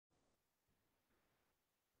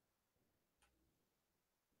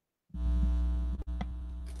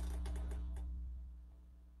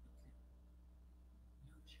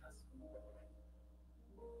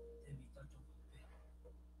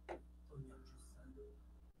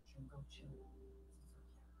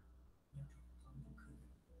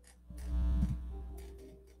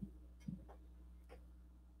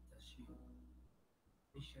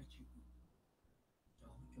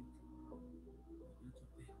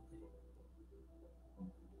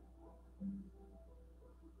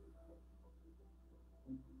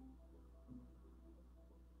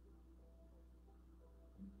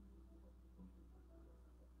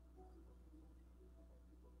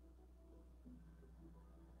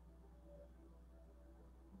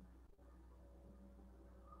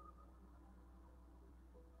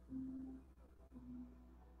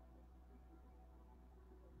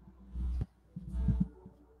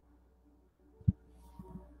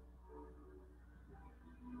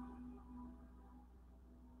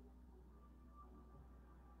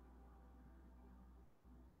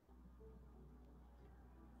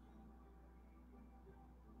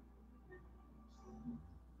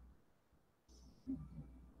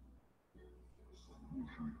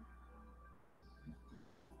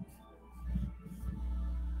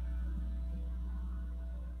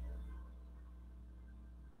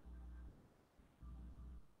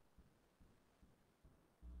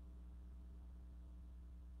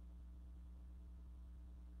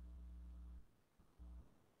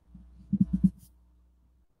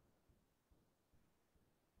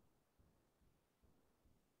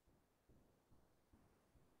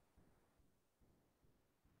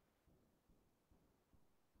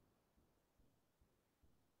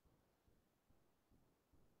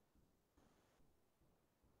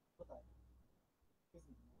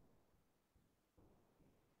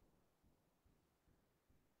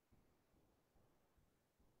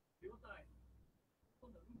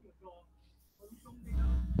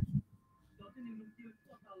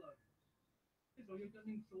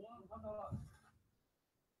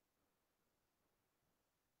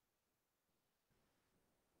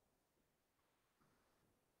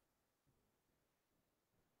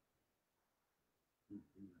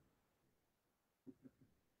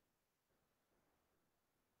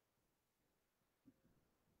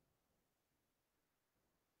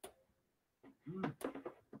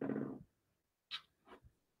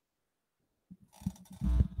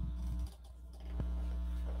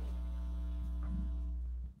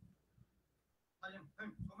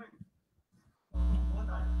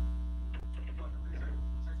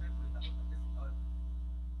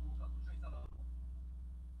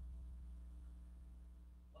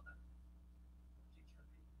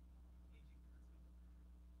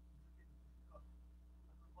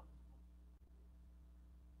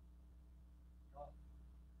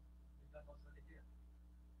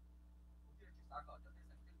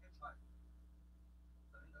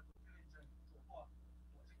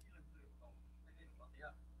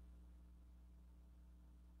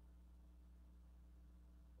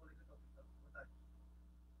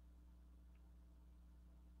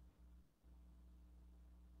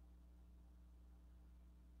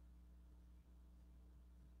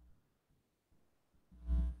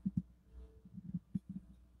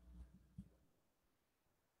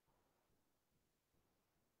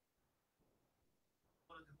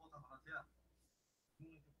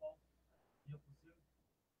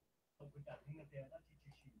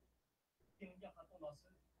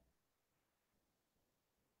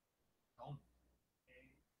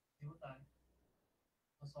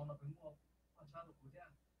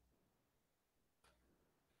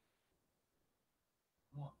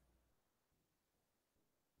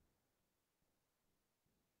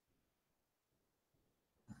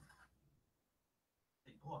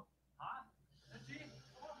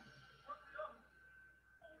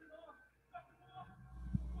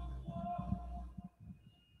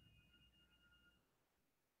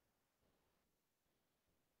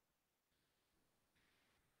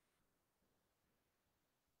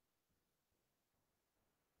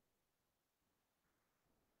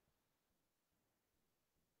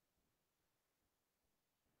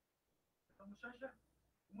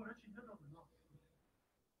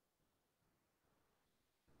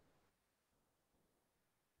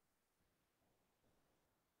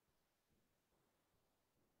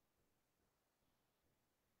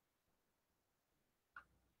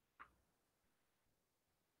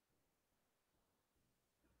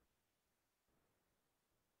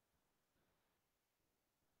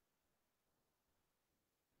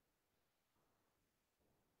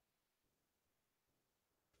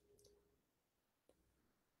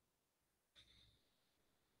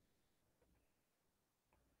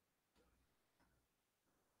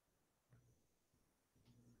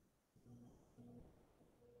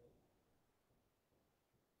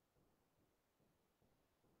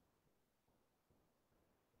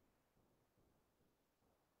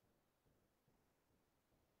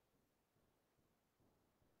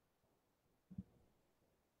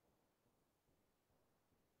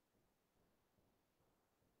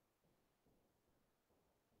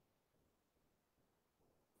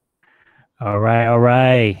All right, all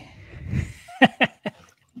right.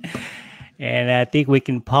 And I think we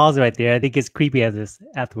can pause right there. I think it's creepy as this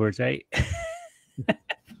afterwards, right?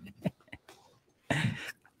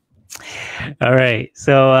 All right.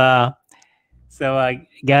 So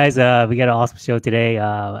guys, we got an awesome show today.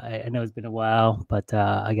 I know it's been a while, but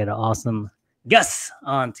I got an awesome guest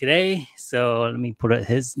on today. So let me put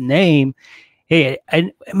his name. Hey,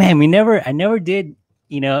 I never did.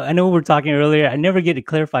 I know we were talking earlier. I never get to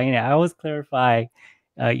clarify. I always clarify,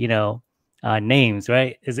 uh, you know, names,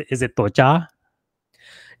 right? Is it Touacha?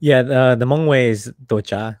 Yeah, the Hmong way is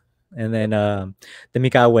Touacha, and then the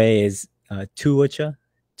Mika way is Touacha,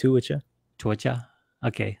 Touacha, Touacha.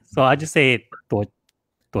 Okay, so I just say Touacha.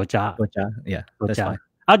 Touacha. Yeah, that's Touacha. fine.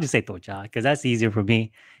 I'll just say Touacha because that's easier for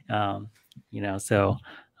me. Um, so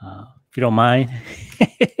if you don't mind.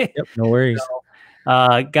 Yep, no worries.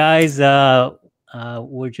 So, guys,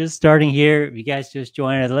 we're just starting here. If you guys just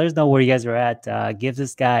joined us, let us know where you guys are at. Give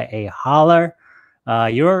this guy a holler.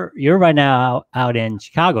 You're right now out in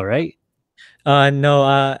Chicago, right?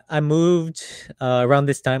 No, I moved around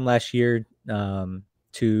this time last year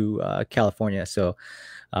to California. So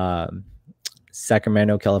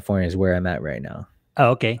Sacramento, California is where I'm at right now. Oh,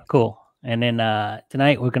 okay, cool. And then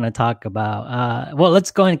tonight we're gonna talk about well,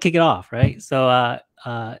 let's go ahead and kick it off, right? So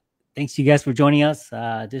thanks you guys for joining us.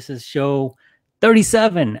 This is show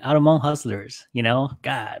 37 out of Hmong Hustlers.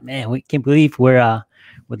 God, man, we can't believe we're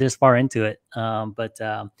this far into it. But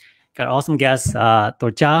got awesome guests,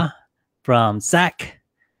 Torcha from SAC.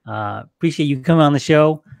 Appreciate you coming on the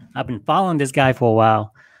show. I've been following this guy for a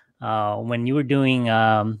while. When you were doing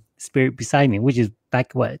Spirit Beside Me, which is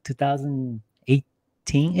back what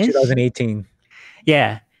 2018-ish? 2018.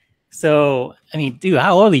 Yeah. So I mean, dude,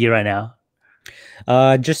 how old are you right now?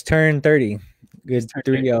 Just turned 30. Good Just turned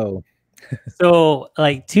 3-0. So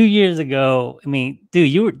like 2 years ago, I mean, dude,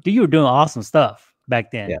 you were doing awesome stuff back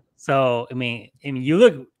then. Yeah. So I mean, you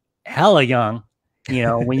look hella young.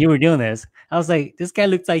 When you were doing this, I was like, this guy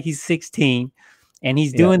looks like he's 16, and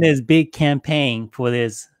he's Yeah. doing this big campaign for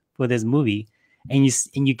this movie, and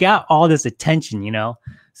you got all this attention.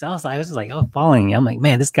 So I was just like, oh, following you. I'm like,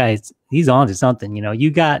 man, this he's on to something.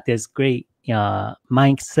 You got this great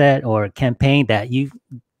mindset or campaign that you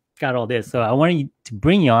got all this. So I wanted to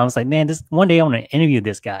bring you on. I was like, man, this one day I want to interview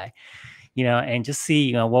this guy, and just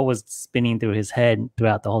see, what was spinning through his head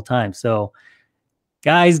throughout the whole time. So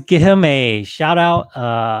guys, give him a shout out.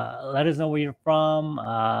 Let us know where you're from.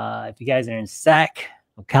 If you guys are in Sac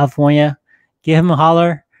or California, give him a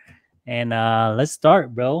holler, and let's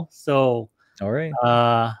start, bro. So All right.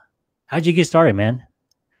 how'd you get started, man?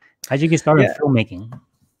 How'd you get started Yeah. filmmaking?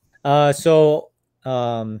 So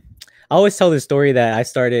I always tell this story that I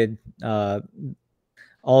started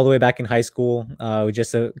all the way back in high school with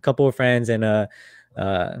just a couple of friends and a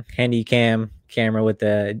handy camera with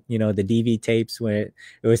the the DV tapes when it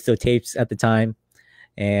was still tapes at the time,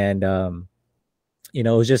 and it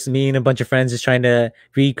was just me and a bunch of friends just trying to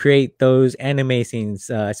recreate those anime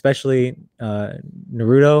scenes, especially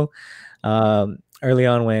Naruto. Early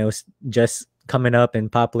on when it was just coming up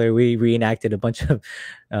and popular, we reenacted a bunch of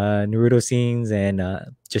Naruto scenes and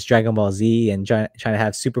just Dragon Ball Z and trying to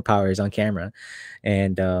have superpowers on camera,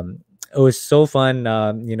 and it was so fun.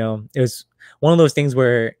 It was one of those things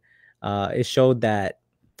where it showed that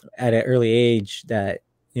at an early age that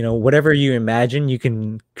whatever you imagine you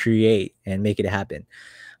can create and make it happen.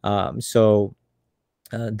 So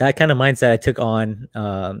that kind of mindset I took on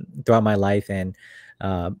throughout my life, and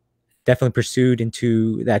definitely pursued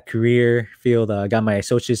into that career field. Got my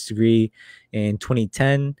associate's degree in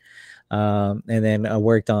 2010, and then I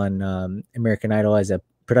worked on American Idol as a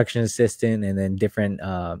production assistant, and then different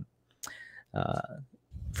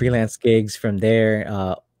freelance gigs from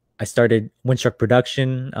there. I started Windstruck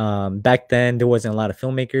Production. Back then, there wasn't a lot of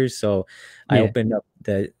filmmakers, so I opened up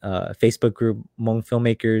the Facebook group Hmong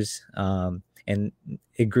Filmmakers, and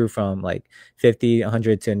it grew from like 50,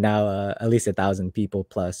 100 to now at least 1,000 people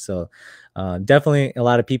plus. So definitely a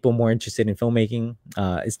lot of people more interested in filmmaking.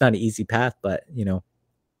 It's not an easy path, but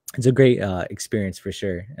it's a great experience for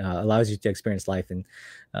sure. Allows you to experience life in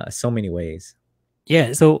so many ways.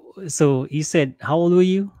 Yeah. So you said, how old were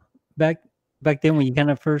you back then when you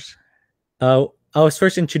kind of first? I was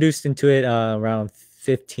first introduced into it around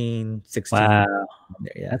 15, 16. Wow,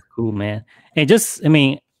 Yeah. that's cool, man. And just, I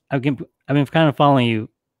mean, I've been kind of following you.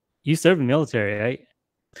 You served in the military, right?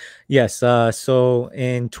 Yes. So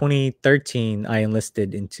in 2013, I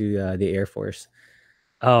enlisted into the Air Force.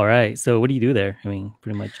 All right. So what do you do there? I mean,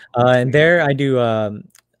 pretty much. And there I do.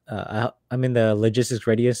 I'm in the logistics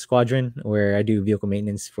readiness squadron where I do vehicle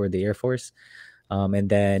maintenance for the Air Force. And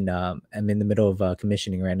then I'm in the middle of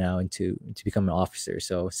commissioning right now into to become an officer.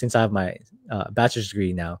 So since I have my bachelor's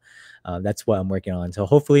degree now, that's what I'm working on. So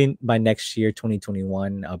hopefully by next year,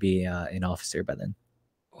 2021, I'll be an officer by then.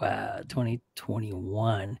 Wow,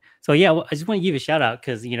 2021. So yeah, well, I just want to give a shout out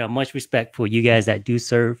because much respect for you guys that do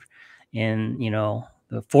serve in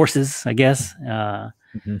the forces, I guess.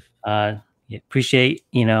 Mhm. Yeah, appreciate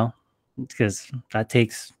because that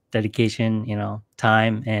takes dedication,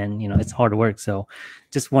 time, and it's hard work. So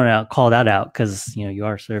just want to call that out because you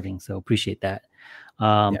are serving. So appreciate that.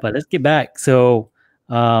 Yeah. But let's get back.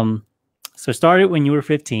 Um, so started when you were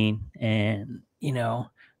 15, and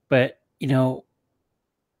but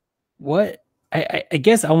what I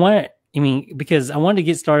guess I want to. I mean, because I wanted to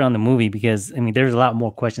get started on the movie because I mean, there's a lot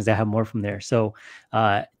more questions. I have more from there. So,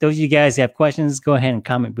 those of you guys who have questions, go ahead and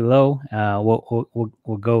comment below.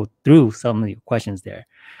 We'll go through some of the questions there.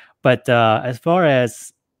 But as far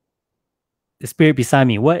as the spirit beside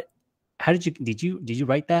me, how did you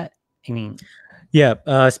write that? I mean, Yeah.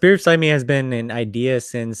 Spirit Beside Me has been an idea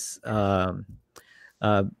since uh,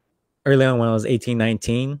 early on when I was 18,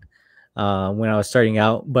 19, when I was starting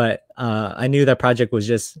out. But I knew that project was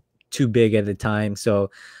just too big at the time. So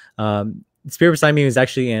Spirit Beside Me was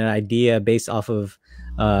actually an idea based off of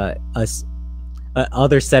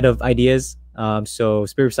other set of ideas. So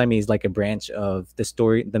Spirit Beside Me is like a branch of the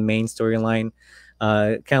story, the main storyline,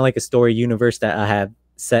 kind of like a story universe that I have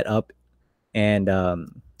set up and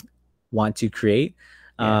want to create.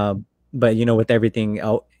 yeah. But with everything,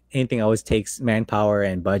 anything always takes manpower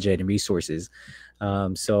and budget and resources.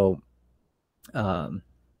 Um, so um,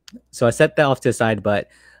 so I set that off to the side. But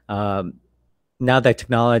um, now that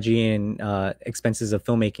technology and expenses of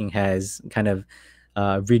filmmaking has kind of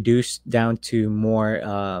reduced down to more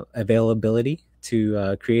availability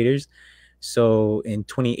to creators. So in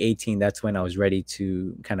 2018, that's when I was ready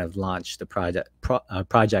to kind of launch the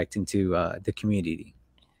project into the community.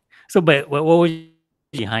 So, but what was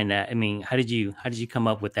behind that? I mean, how did you come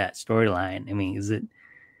up with that storyline? I mean, is it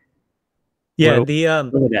Yeah, where would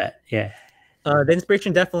that? Yeah. the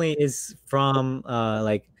inspiration definitely is from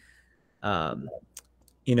like um,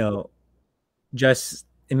 you know just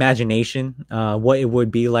imagination, what it would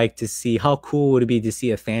be like to see, how cool would it be to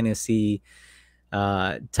see a fantasy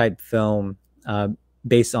type film uh,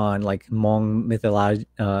 based on like Hmong myth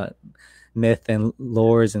and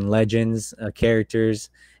lores and legends, characters,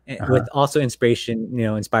 Uh-huh. with also inspiration,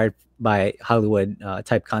 inspired by Hollywood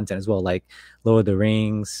type content as well, like Lord of the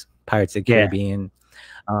Rings, Pirates of the Yeah. Caribbean,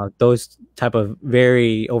 those type of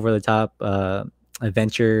very over the top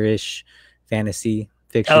adventure-ish fantasy Oh,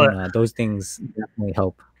 fiction. Those things definitely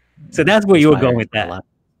help so that's where you were going inspire with a that. lot.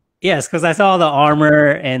 Yes, because I saw the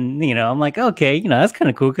armor, and I'm like, okay, that's kind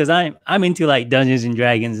of cool because I'm into like Dungeons and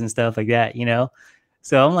Dragons and stuff like that.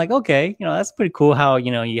 So I'm like, okay, that's pretty cool how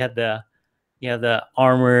you have the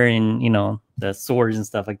armor and the swords and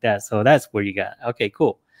stuff like that. So that's where you got. Okay,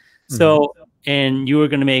 cool. Mhm. So and you were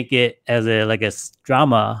gonna make it as a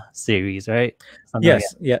drama series, right? Something like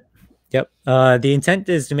that. Yes, yeah, yep. The intent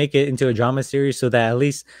is to make it into a drama series so that at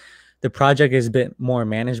least the project is a bit more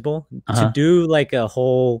manageable. To Uh-huh. do like a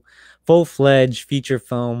whole full-fledged feature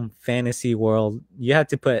film fantasy world, you have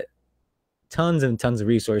to put tons and tons of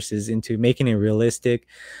resources into making it realistic.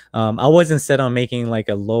 I wasn't set on making like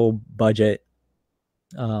a low budget,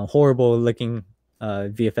 horrible looking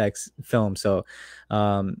VFX film. So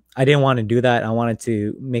I didn't want to do that. I wanted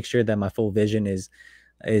to make sure that my full vision is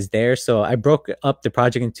there. So I broke up the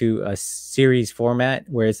project into a series format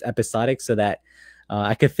where it's episodic, so that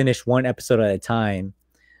I could finish one episode at a time,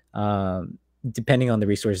 depending on the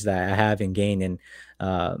resources that I have and gain, and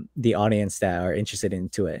the audience that are interested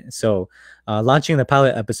into it. So launching the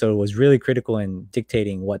pilot episode was really critical in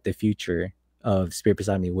dictating what the future of Spirit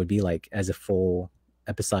Beside Me would be like as a full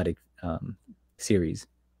episodic series.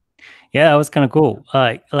 Yeah, that was kind of cool.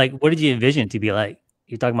 Like, what did you envision to be like?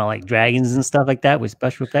 You're talking about like dragons and stuff like that with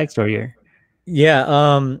special effects, or you're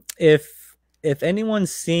Yeah, if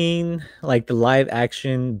anyone's seen like the live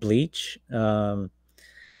action Bleach, where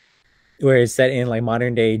it's set in like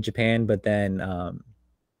modern day Japan, but then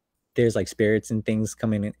there's like spirits and things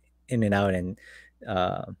coming in and out, and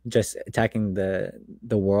just attacking the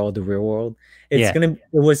world, the real world. yeah. It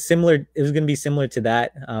was gonna be similar to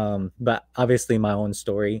that, but obviously my own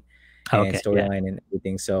story and Okay, yeah. storyline and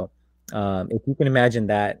everything. So if you can imagine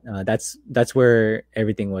that, that's where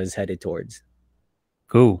everything was headed towards.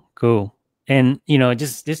 Cool, cool. And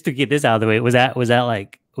just to get this out of the way,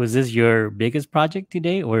 was this your biggest project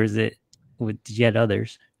today, or did you had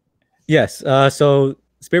others? Yes. So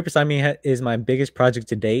Spirit Beside Me is my biggest project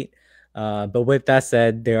to date. But with that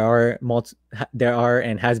said, there are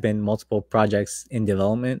and has been multiple projects in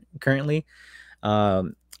development currently.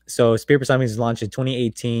 So Spirit Beside Me was launched in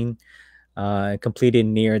 2018, completed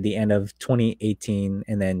near the end of 2018,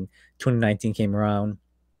 and then 2019 came around,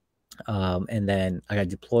 and then I got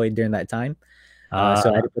deployed during that time. Uh,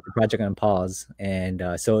 So I had to put the project on pause, and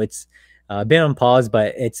so it's been on pause,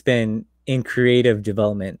 but it's been in creative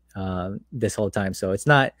development this whole time. So it's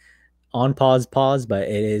not on pause, but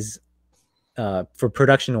it is for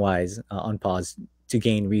production wise on pause to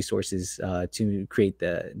gain resources to create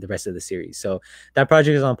the rest of the series. So that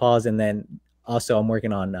project is on pause, and then also I'm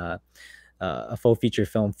working on a full feature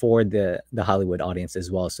film for the Hollywood audience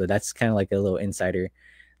as well. So that's kind of like a little insider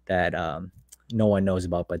that no one knows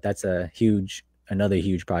about, but that's another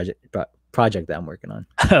huge project that I'm working on.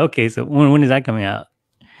 okay, so when is that coming out?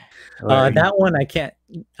 Or, That one I can't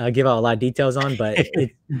give out a lot of details on, but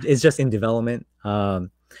it's just in development.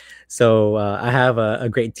 So I have a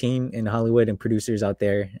great team in Hollywood and producers out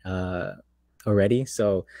there already.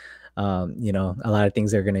 So a lot of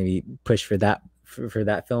things are going to be pushed for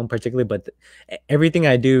that film particularly. But everything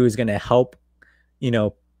I do is going to help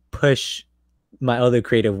push my other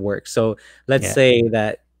creative work. So let's yeah, say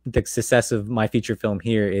that the success of my feature film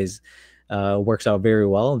here is works out very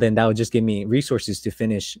well, then that would just give me resources to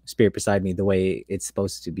finish Spirit Beside Me the way it's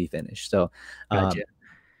supposed to be finished. So gotcha.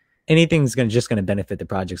 anything's just gonna benefit the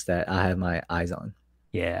projects that I have my eyes on.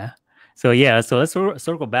 Yeah. So yeah, so let's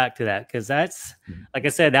circle back to that because that's Mhm. like I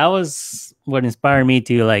said, that was what inspired me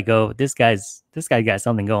to like go. This guy got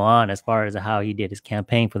something going on as far as how he did his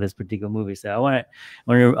campaign for this particular movie. So I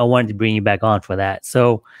wanted to bring you back on for that.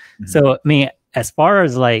 So Mhm. so I mean, as far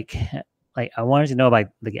as like I wanted to know about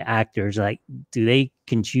the actors. Like, do they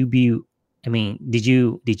contribute? I mean, did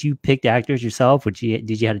you pick the actors yourself? Or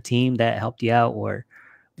did you have a team that helped you out, or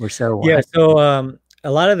so? Yeah, so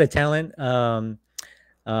a lot of the talent I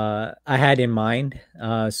had in mind.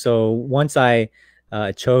 So once I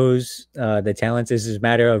chose the talents, it's just a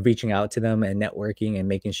matter of reaching out to them and networking and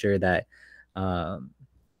making sure that um,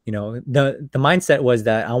 the mindset was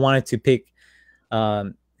that I wanted to pick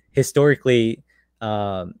historically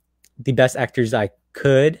um, the best actors I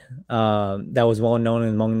could that was well known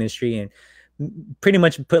in the Hmong industry, and pretty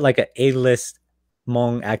much put like a list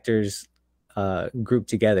Hmong actors group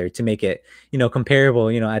together to make it comparable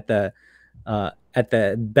at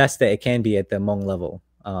the best that it can be at the Hmong level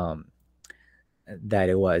that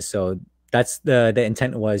it was. So that's the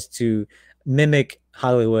intent, was to mimic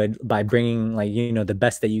Hollywood by bringing like the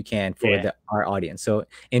best that you can for Yeah. our audience. So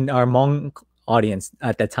in our Hmong audience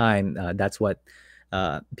at the time, that's what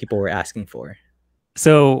people were asking for.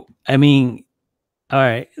 So I mean, all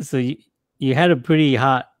right. So you had a pretty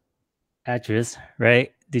hot actress,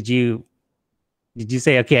 right? Did you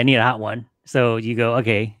say, okay, I need a hot one? So you go,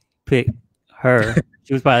 okay, pick her.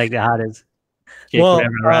 She was probably like the hottest chick, Well,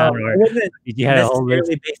 whatever around, or it wasn't did you have a whole list?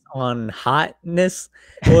 necessarily based on hotness.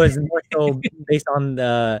 It was more so based on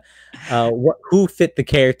the who fit the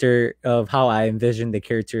character of how I envisioned the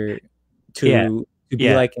character Yeah, to be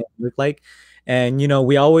yeah, like and look like. And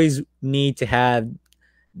we always need to have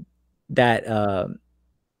that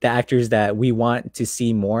the actors that we want to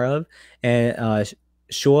see more of. And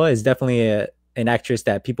Shua is definitely an actress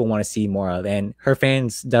that people want to see more of, and her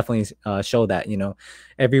fans definitely show that.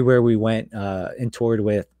 Everywhere we went and toured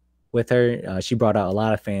with her, she brought out a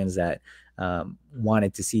lot of fans that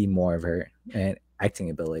wanted to see more of her and acting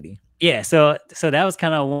ability. yeah. So that was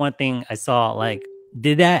kind of one thing I saw. Like,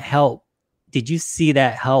 did that help? Did you see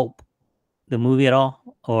that help the movie at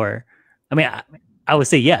all? Or, I mean, I would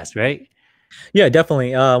say yes, right? Yeah,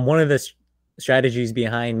 definitely. One of the strategies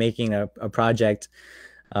behind making a project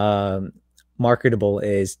um, marketable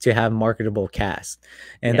is to have marketable cast,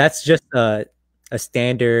 and Yeah, that's just a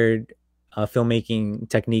standard filmmaking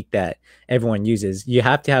technique that everyone uses. You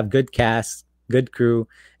have to have good cast, good crew,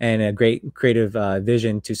 and a great creative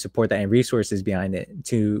vision to support that, and resources behind it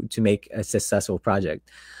to make a successful project.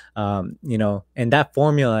 And that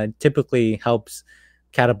formula typically helps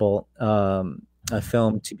catapult a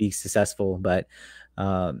film to be successful. But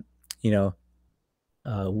um, you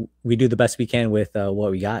know, we do the best we can with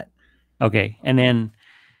what we got. okay. And then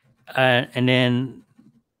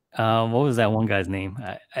what was that one guy's name?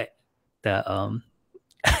 The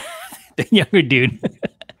the younger dude.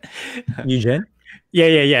 Eugene?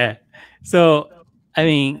 Yeah. So, I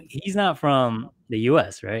mean, he's not from the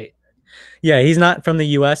U.S., right? Yeah, he's not from the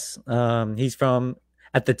U.S. He's from,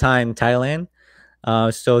 at the time, Thailand.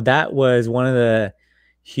 So that was one of the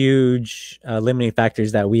huge limiting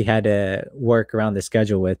factors that we had to work around the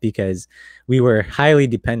schedule with, because we were highly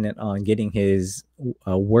dependent on getting his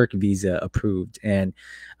work visa approved. And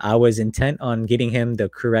I was intent on getting him the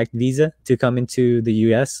correct visa to come into the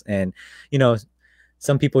US. And, you know,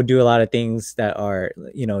 some people do a lot of things that are,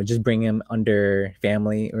 you know, just bring him under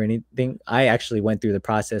family or anything. I actually went through the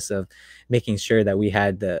process of making sure that we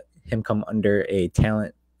had him come under a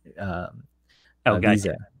talent Oh, gotcha.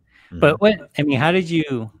 visa. But Mhm. I mean, how did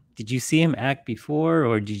you see him act before,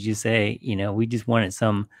 or did you say, we just wanted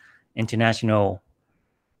some international,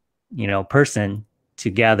 person to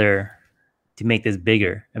gather to make this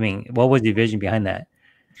bigger? I mean, what was the vision behind that?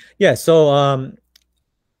 Yeah, so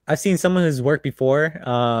I've seen some of his work before,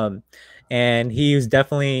 and he was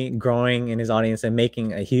definitely growing in his audience and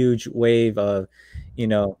making a huge wave of, you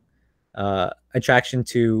know, attraction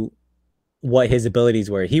to what his abilities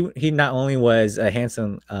were. He not only was a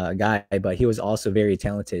handsome guy, but he was also very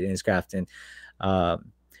talented in his craft. And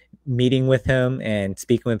um, meeting with him and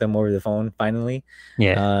speaking with him over the phone finally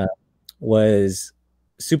Yeah. uh, was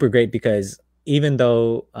super great, because even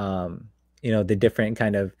though you know, the different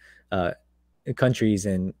kind of uh, countries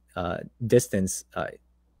and distance,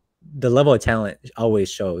 the level of talent always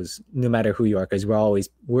shows no matter who you are, because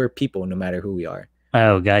we're people no matter who we are.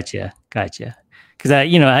 Oh, gotcha, gotcha. Because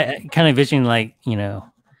I kind of vision like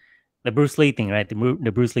the Bruce Lee thing, right?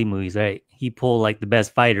 The Bruce Lee movies, right? He pulled like the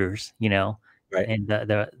best fighters, Right. and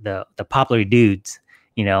the popular dudes,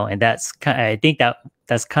 and that's kind. I think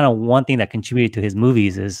that's kind of one thing that contributed to his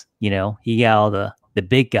movies is he got all the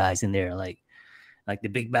big guys in there, like the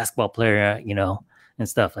big basketball player, and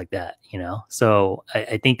stuff like that, So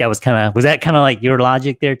I think that was that kind of like your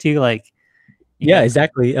logic there too, like Yeah, yeah,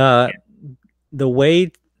 exactly. The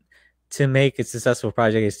way to make a successful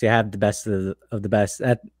project is to have the best of the best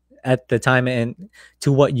at the time, and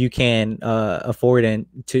to what you can afford and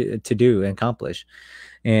to do and accomplish.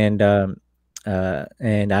 And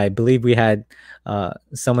I believe we had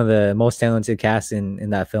some of the most talented cast in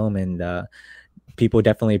that film, and people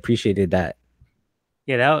definitely appreciated that.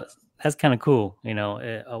 yeah, that's kind of cool.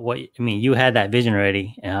 What I mean, you had that vision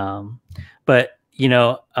already. But when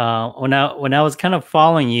I was kind of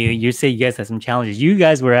following you, you say you guys had some challenges. You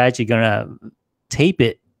guys were actually gonna tape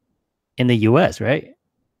it in the U.S., right?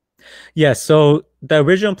 Yeah, so the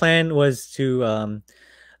original plan was to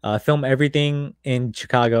film everything in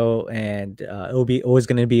Chicago, and it was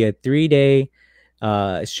going to be a 3 day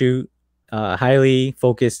shoot, highly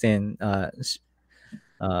focused and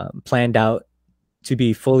planned out to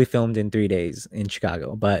be fully filmed in 3 days in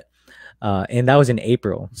Chicago. But and that was in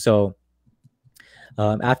April. So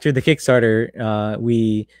after the Kickstarter,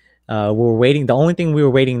 we were waiting. The only thing we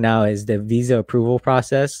were waiting now is the visa approval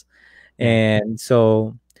process. Yeah. And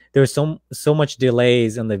so there was so much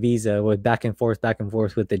delays on the visa, with back and forth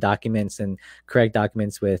with the documents and correct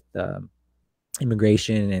documents with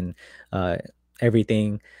immigration and uh,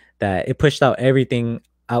 everything, that it pushed out everything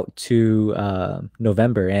out to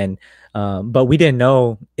November. And but we didn't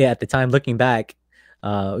know it at the time. Looking back,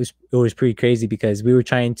 it was pretty crazy, because we were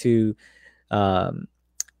trying to um,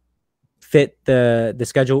 fit the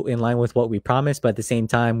schedule in line with what we promised, but at the same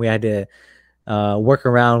time we had to work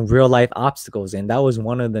around real life obstacles. And that was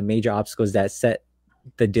one of the major obstacles that set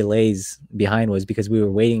the delays behind, was because we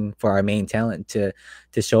were waiting for our main talent to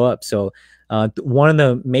show up. So one of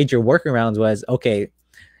the major workarounds was, okay,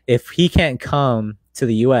 if he can't come to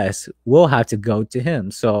the US, we'll have to go to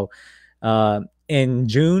him. So in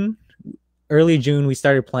June, early June, we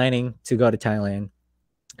started planning to go to Thailand.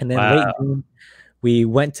 And then late Wow. June, we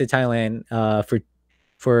went to Thailand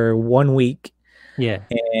for 1 week, Yeah.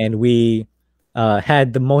 and we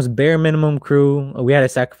had the most bare minimum crew. We had to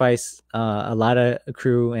sacrifice a lot of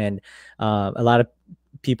crew, and a lot of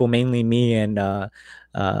people, mainly me and uh,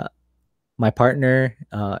 my partner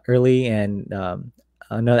early, and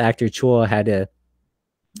another actor, Chua, had to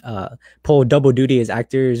pull double duty as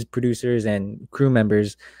actors, producers, and crew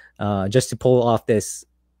members, just to pull off these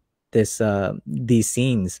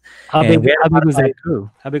scenes. How And big? we had How to big was modify. that crew?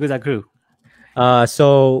 How big was that crew?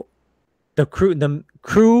 So the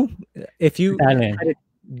crew, if you Thailand. had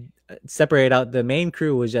to separate out, the main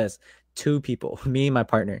crew was just two people, me and my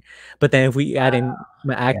partner. But then if we add in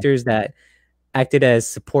my Yeah. actors that acted as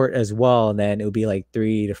support as well, then it would be like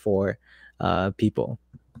 3 to 4 people.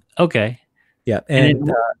 Okay. Yeah. And then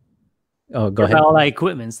And oh, go what about ahead. all that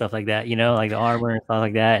equipment and stuff like that? Like the armor and stuff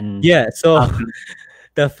like that, and Yeah. So costumes?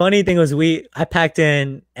 the funny thing was, I packed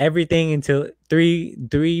in everything into three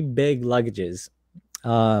big luggages,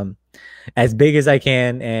 as big as I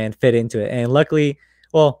can, and fit into it. And luckily,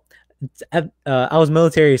 well, I was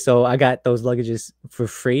military, so I got those luggages for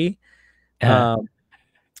free. Uh, Um,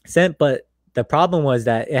 sent, but the problem was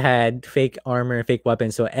that it had fake armor and fake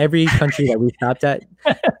weapons. So every country that we stopped at,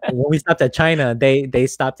 when we stopped at China, they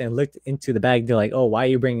stopped and looked into the bag. They're like, "Oh, why are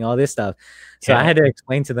you bringing all this stuff?" So I Yeah. had to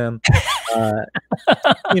explain to them, uh,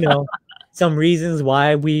 you know, some reasons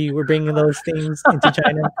why we were bringing those things into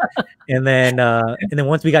China. And then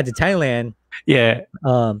once we got to Thailand, Yeah.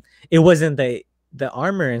 um, it wasn't the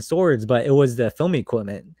armor and swords, but it was the film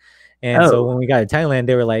equipment. And so Oh, when we got to Thailand,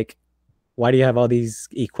 they were like, "Why do you have all these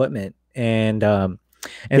equipment?" And so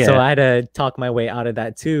yeah. I had to talk my way out of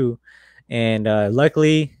that too. And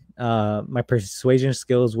luckily, my persuasion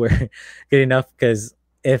skills were good enough, because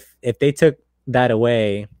if they took that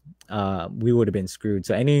away, we would have been screwed.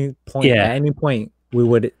 So Yeah. at any point,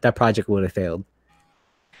 that project would have failed.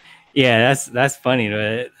 Yeah, that's funny.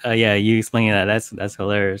 But, yeah, you explaining that that's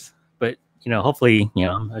hilarious. But hopefully,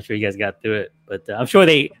 I'm sure you guys got through it. But I'm sure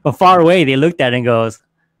they from far away they looked at it and goes,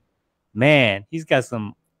 "Man, he's got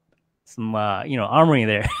some armory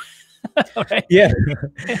there." Right? Yeah.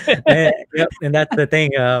 And, yep, and that's the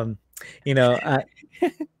thing. You know,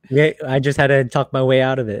 I just had to talk my way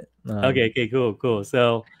out of it. Okay. Okay. Cool. Cool.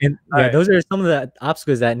 So, And all yeah, right. those are some of the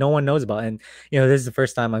obstacles that no one knows about. And this is the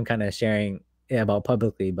first time I'm kind of sharing about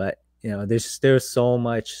publicly, but there's so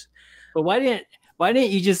much. But why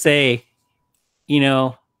didn't you just say,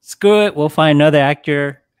 screw it, we'll find another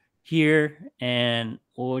actor here and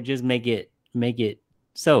we'll just make it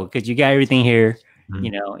so because you got everything here.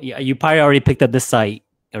 Mhm. You probably already picked up the site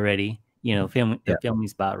already. The Yeah, filming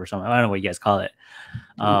spot or something. I don't know what you guys call it.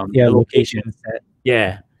 yeah, The location location. set.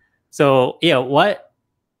 Yeah. So yeah, what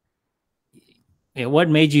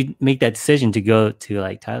made you make that decision to go to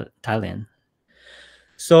like Thailand?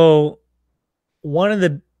 So one of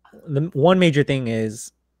the one major thing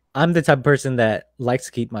is I'm the type of person that likes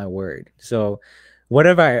to keep my word. So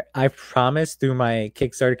whatever I promised through my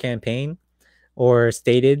Kickstarter campaign or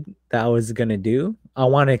stated that I was gonna do, I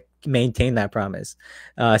want to maintain that promise.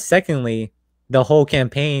 Secondly, the whole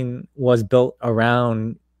campaign was built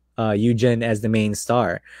around Eugen as the main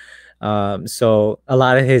star. So a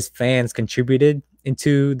lot of his fans contributed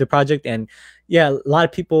into the project, and yeah, a lot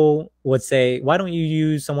of people would say, "Why don't you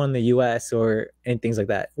use someone in the U.S. or and things like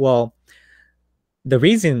that?" Well, the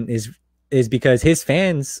reason is because his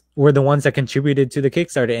fans were the ones that contributed to the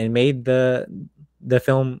Kickstarter and made the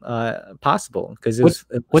film possible, because What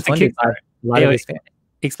it was what's a funded by Kickstarter? a lot Hey, of wait, his fans.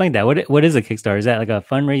 explain that. What is a Kickstarter? Is that like a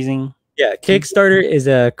fundraising? Yeah, Kickstarter is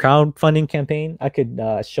a crowdfunding campaign. I could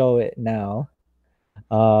show it now.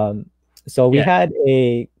 Um, so we Yeah. had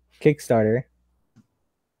a Kickstarter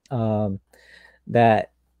um,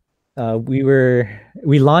 that we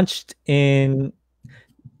launched in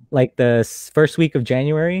like the first week of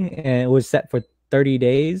January, and it was set for 30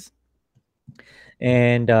 days.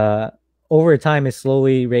 And over time, it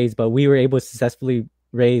slowly raised, but we were able to successfully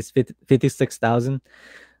raise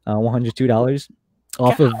 $56,102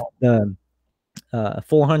 off of God, the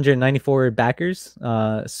 494 backers.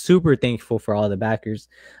 Super thankful for all the backers.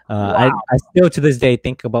 wow. I still to this day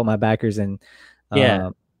think about my backers, and Yeah.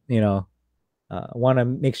 uh, you know want to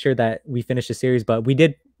make sure that we finish the series. But we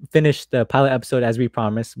did finish the pilot episode as we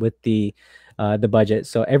promised with the budget.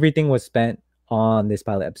 So everything was spent on this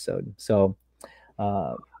pilot episode. So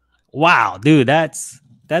uh, Wow, dude, that's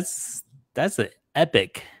an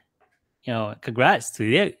epic. Congrats to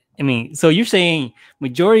you. I mean, so you're saying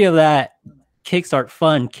majority of that Kickstart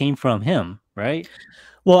fund came from him, right?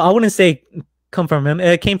 well, I wouldn't say come from him.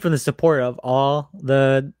 It came from the support of all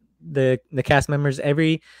the cast members.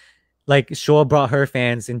 Every like Shaw brought her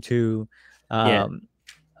fans into Yeah. um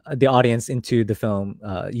the audience into the film.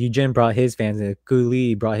 Eugene brought his fans in.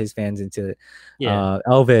 Lee brought his fans into Yeah.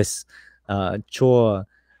 Elvis, Chor,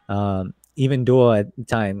 even Dor at the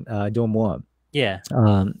time, Dor Moore. Yeah.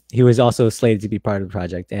 He was also slated to be part of the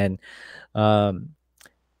project. And um,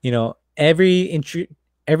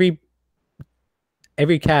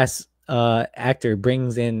 every cast actor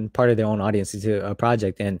brings in part of their own audience into a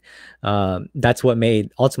project, and that's what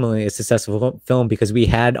made ultimately a successful film, because we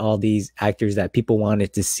had all these actors that people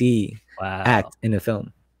wanted to see Wow. act in a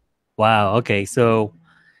film. Wow. Okay. So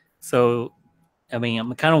I mean,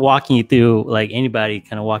 I'm kind of walking you through like anybody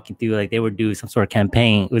kind of walking through like they would do some sort of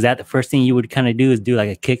campaign. Was that the first thing you would kind of do is do like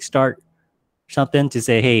a Kickstart or something to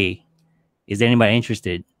say, hey, is anybody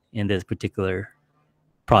interested in this particular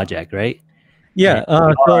project, right? And Yeah.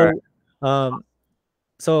 they are. Um,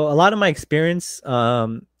 so a lot of my experience, I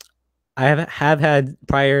have had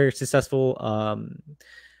prior successful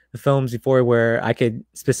films before where I could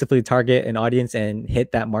specifically target an audience and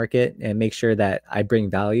hit that market and make sure that I bring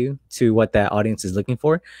value to what that audience is looking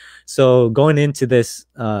for. So going into this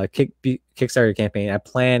Kickstarter campaign, I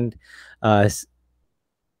planned uh,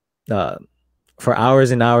 uh, for hours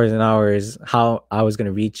and hours and hours how I was going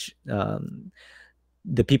to reach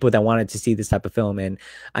the people that wanted to see this type of film. And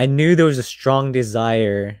I knew there was a strong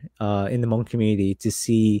desire in the Hmong community to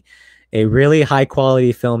see a really high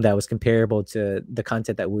quality film that was comparable to the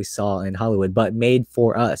content that we saw in Hollywood, but made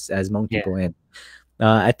for us as Hmong Yeah. people. And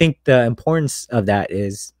I think the importance of that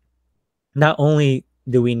is not only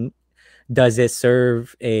does it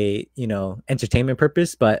serve a entertainment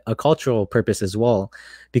purpose, but a cultural purpose as well,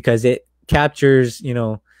 because it captures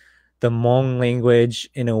the Hmong language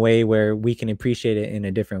in a way where we can appreciate it in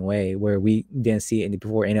a different way, where we didn't see it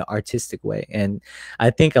before, in an artistic way. And I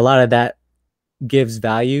think a lot of that gives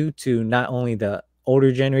value to not only the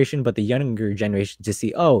older generation but the younger generation to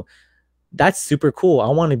see, oh, that's super cool. I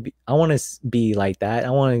want to be like that. I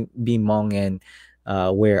want to be Hmong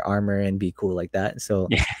and wear armor and be cool like that. So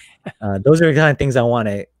Yeah. those are the kind of things I want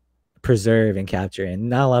to preserve and capture, and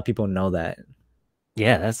not a lot of people know that.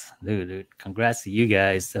 Yeah, that's dude. Congrats to you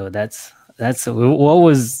guys. So that's what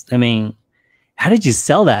was. I mean, how did you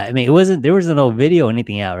sell that? I mean, there wasn't no video or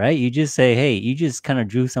anything out, right? You just say, hey, you just kind of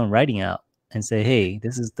drew some writing out and say, hey,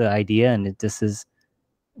 this is the idea, and this is,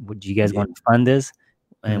 would you guys Yeah. want to fund this,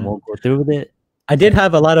 and we'll go through with it. I did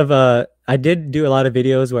have I did do a lot of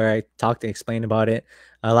videos where I talked and explained about it.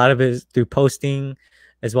 A lot of it is through posting,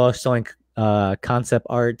 as well as showing concept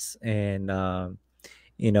arts and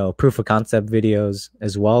proof of concept videos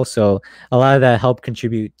as well. So a lot of that helped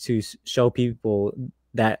contribute to show people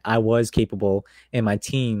that I was capable and my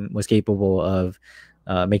team was capable of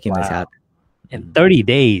making this happen. In 30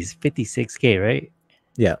 days, 56K, right?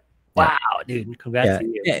 Yeah. Wow, dude. Congrats to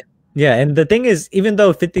you. Yeah. And the thing is, even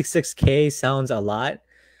though 56K sounds a lot,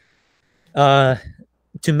 to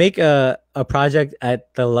make a project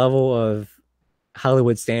at the level of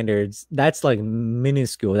Hollywood standards, that's like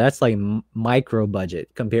minuscule. That's like micro budget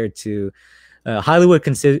compared to Hollywood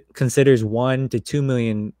considers 1 to 2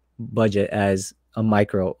 million budget as a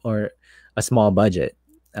micro or a small budget.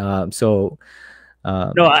 No,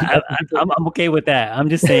 I'm okay with that. I'm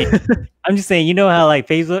just saying, you know how like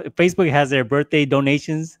Facebook has their birthday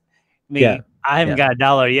donations. I mean, I haven't got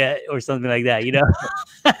 $1 yet or something like that,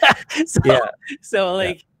 So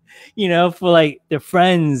like, for like their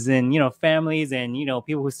friends and families and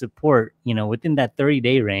people who support, within that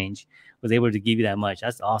 30-day range, was able to give you that much.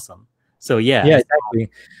 That's awesome. So yeah,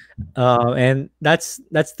 exactly. And that's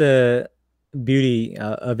the beauty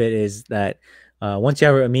of it, is that once you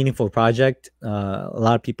have a meaningful project, a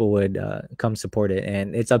lot of people would come support it,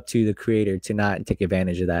 and it's up to the creator to not take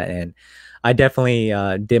advantage of that. And I definitely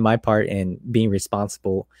did my part in being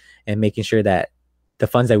responsible and making sure that the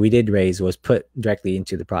funds that we did raise was put directly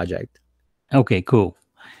into the project. Okay, cool.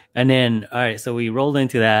 And then, all right, so we rolled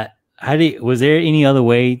into that. Was there any other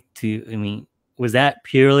way to, I mean, was that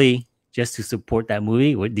purely just to support that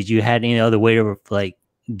movie? Did you had any other way of like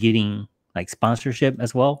getting like sponsorship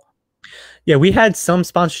as well? Yeah, we had some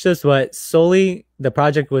sponsorships, but solely the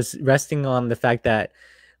project was resting on the fact that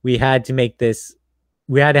we had to make this,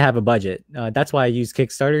 we had to have a budget. That's why I used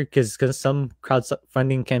Kickstarter, because some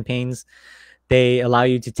crowdfunding campaigns, they allow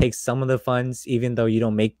you to take some of the funds even though you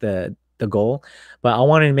don't make the goal. But I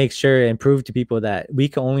wanted to make sure and prove to people that we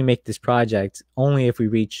can only make this project only if we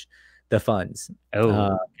reach the funds.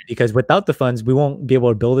 Because without the funds, we won't be able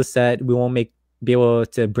to build a set. We won't be able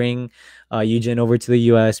to bring Eugen over to the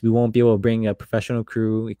US. We won't be able to bring a professional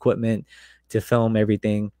crew, equipment to film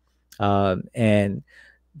everything. And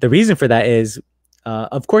the reason for that is,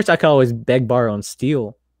 of course, I could always beg, borrow, and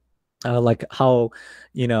steal. Like how,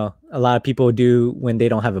 a lot of people do when they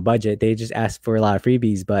don't have a budget. They just ask for a lot of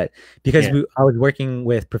freebies. But because I was working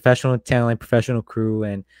with professional talent, professional crew,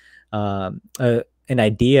 and an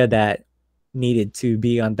idea that needed to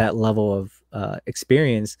be on that level of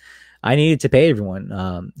experience, I needed to pay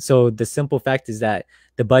everyone. So the simple fact is that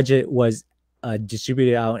the budget was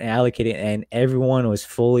distributed out and allocated, and everyone was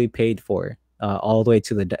fully paid for all the way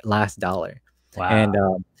to the last dollar. Wow. And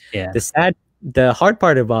the hard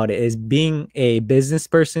part about it is being a business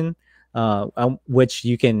person, which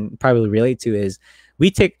you can probably relate to, is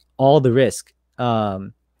we take all the risk.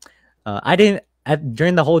 During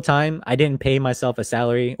the whole time, I didn't pay myself a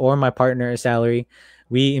salary or my partner a salary.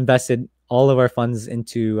 We invested all of our funds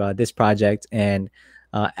into this project. And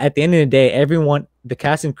at the end of the day, everyone, the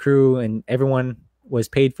cast and crew and everyone was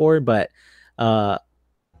paid for, but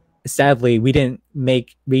sadly, we didn't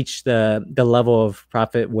reach the level of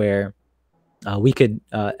profit where we could,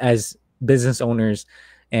 as business owners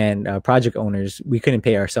and project owners, we couldn't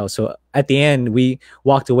pay ourselves. So at the end, we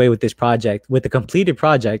walked away with this project, with a completed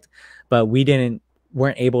project, but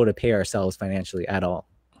weren't able to pay ourselves financially at all.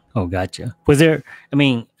 Oh, gotcha.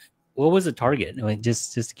 what was the target? I mean,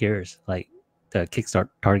 just curious, like the Kickstart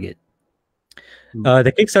target.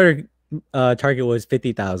 The Kickstarter target was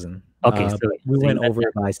 50,000. Okay, so But we so you went met over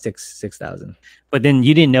that. by 6,000. But then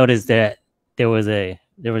you didn't notice that there was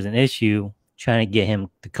an issue trying to get him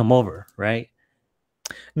to come over, right?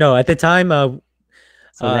 No, at the time, So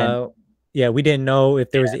then yeah, we didn't know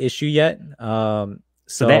if there was yeah, an issue yet. so that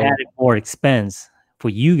So added more expense for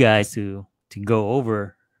you guys to go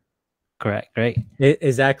over, correct, right?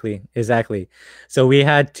 exactly. So we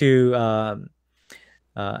had to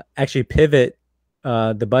actually pivot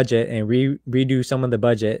the budget and redo some of the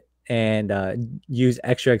budget and use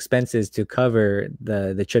extra expenses to cover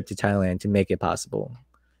the trip to Thailand to make it possible.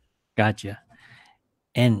 Gotcha.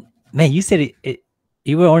 And man, you said it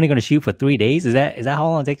you were only going to shoot for 3 days. Is that how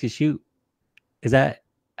long it takes to shoot? Is that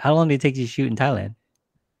how long did it take you to shoot in Thailand?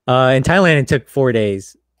 In Thailand, it took 4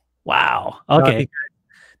 days. Wow. Okay. Because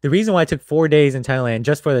the reason why it took 4 days in Thailand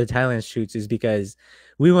just for the Thailand shoots is because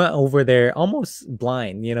we went over there almost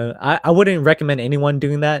blind. You know, I wouldn't recommend anyone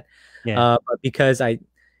doing that. Yeah. But because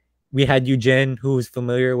we had Eugene who was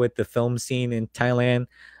familiar with the film scene in Thailand.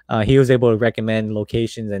 He was able to recommend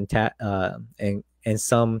locations and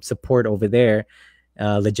some support over there,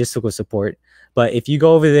 logistical support. But if you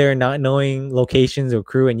go over there not knowing locations or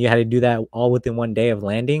crew and you had to do that all within one day of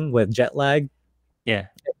landing with jet lag, Yeah.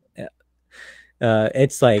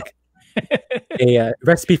 it's like a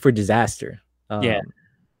recipe for disaster. Yeah.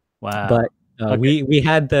 Wow. But Okay. we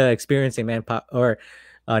had the experience and manpower or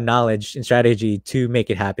knowledge and strategy to make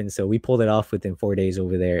it happen. So we pulled it off within 4 days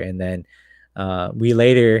over there, and then we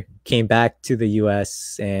later came back to the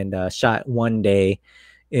U.S. and shot one day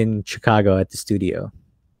in Chicago at the studio.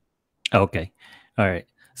 Okay. All right.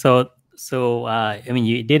 So I mean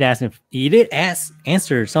you did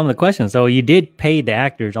answer some of the questions. So you did pay the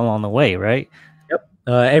actors along the way, right? Yep.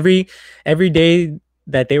 Every day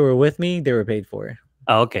that they were with me, they were paid for.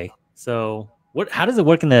 Oh, okay. So how does it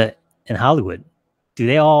work in Hollywood? Do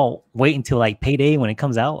they all wait until like payday when it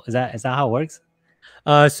comes out? Is that how it works?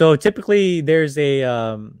 So typically there's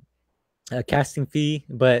a casting fee,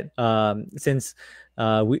 but since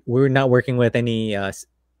we're not working with any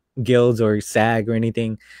guilds or SAG or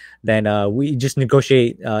anything, then we just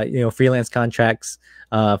negotiate freelance contracts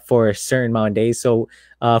for a certain amount of days. So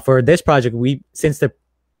for this project, since the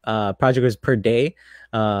project was per day,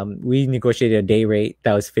 we negotiated a day rate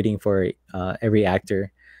that was fitting for every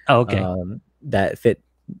actor. Oh, okay. That fit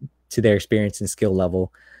to their experience and skill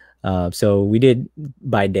level. So we did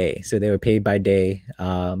by day. So they were paid by day,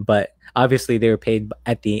 but obviously they were paid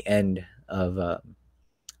at the end of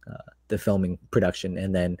the filming production,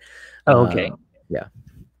 and then Oh, okay. yeah.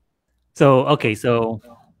 So okay, so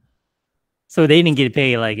they didn't get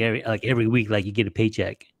paid like every week, like you get a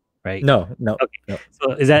paycheck, right? No. Okay.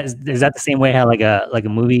 So is that the same way how like a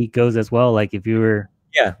movie goes as well? Like if you were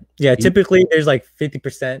Yeah. Typically, there's like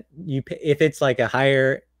 50%. You pay, if it's like a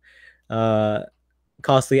higher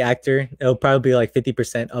costly actor, it'll probably be like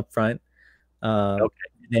 50% upfront, okay.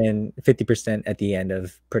 and then 50% at the end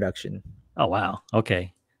of production. Oh wow.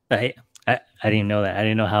 Okay. I didn't know that. I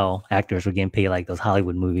didn't know how actors were getting paid like those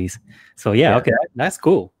Hollywood movies. So yeah, Yeah. okay, that's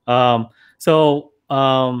cool. So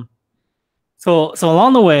so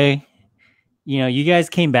along the way, you guys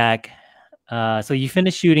came back. So you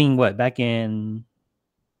finished shooting what back in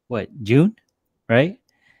June, right?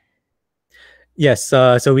 Yes.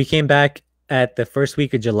 So we came back at the first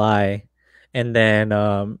week of July, and then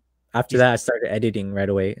after You, that, I started editing right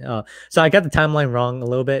away. So I got the timeline wrong a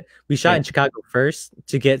little bit. We shot yeah, in Chicago first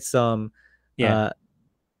to get some. yeah.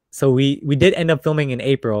 So we did end up filming in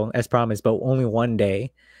April as promised, but only one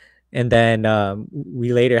day, and then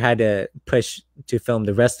we later had to push to film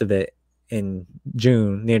the rest of it in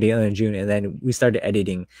June, near the end of June, and then we started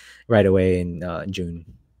editing right away in June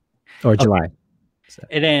or Okay. July. So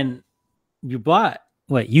And then you bought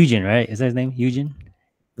what Eugene, right? Is that his name, Eugene?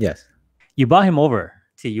 yes. You bought him over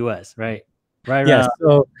to US, right? Right Yes.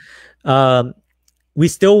 around. So we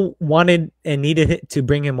still wanted and needed to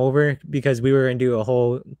bring him over because we were going to do a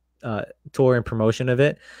whole tour and promotion of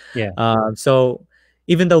it. Yeah. So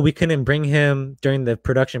even though we couldn't bring him during the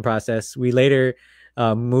production process, we later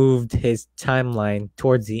moved his timeline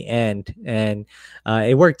towards the end, and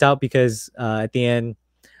it worked out because at the end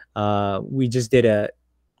we just did a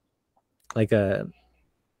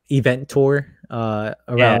event tour Yeah.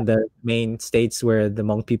 around the main states where the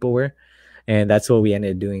Hmong people were, and that's what we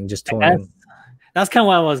ended up doing, just touring. That's kind of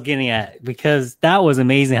what I was getting at, because that was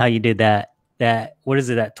amazing how you did that. What is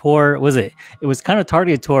it? That tour was it? It was kind of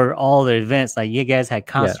targeted toward all the events. Like you guys had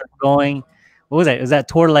concerts going. What was that? Was that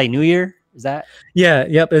tour like New Year? Is that?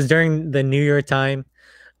 Yep. It was during the New Year time,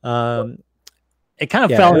 and it kind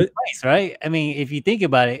of Yeah, fell in place, right? I mean, if you think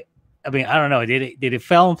about it, I mean, I don't know, did it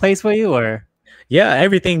fall in place for you or? yeah,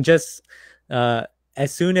 everything just uh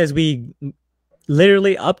as soon as we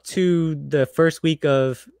literally up to the first week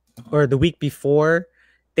of or the week before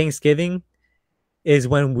Thanksgiving is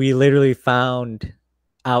when we literally found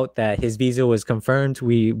out that his visa was confirmed.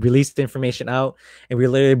 We released the information out and we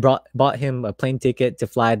literally bought him a plane ticket to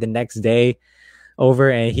fly the next day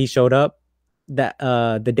over, and he showed up that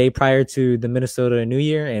the day prior to the Minnesota New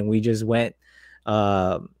Year, and we just went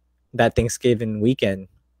uh, that Thanksgiving weekend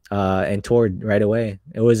and toured right away.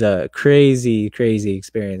 It was a crazy, crazy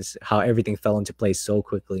experience how everything fell into place so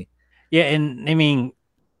quickly. Yeah, and I mean,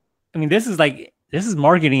 this is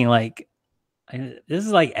marketing, like this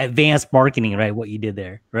is like advanced marketing, right? What you did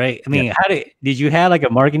there, right? I Yeah. mean, did you have like a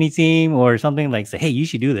marketing team or something like say, hey, you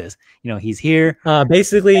should do this? He's here.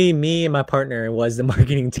 Basically, me and my partner was the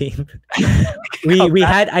marketing team. we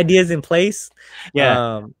had ideas in place,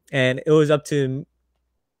 Yeah, and it was up to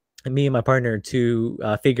me and my partner to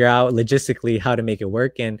figure out logistically how to make it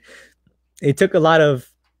work. And it took a lot of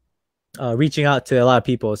reaching out to a lot of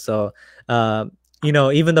people. So,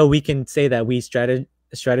 even though we can say that we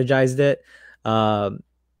strategized it, um,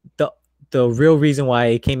 the the real reason why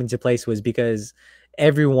it came into place was because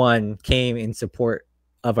everyone came in support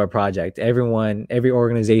of our project. Every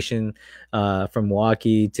organization, from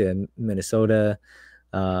Milwaukee to Minnesota,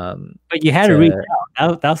 but you had to reach to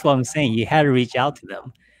out. That's what I'm saying. You had to reach out to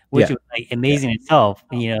them, which yeah, was like amazing itself.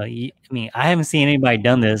 I mean, I haven't seen anybody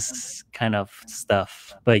done this kind of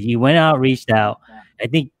stuff, but you went out, reached out. I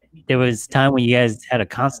think there was time when you guys had a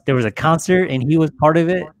concert. There was a concert, and he was part of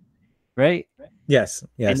it, right? yes, And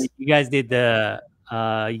yes, then you guys did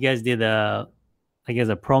I guess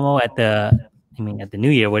a promo at the New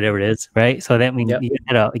Year, whatever it is, right? So that means yep, you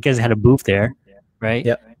guys had a booth there, right?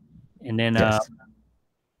 yep, And then yes.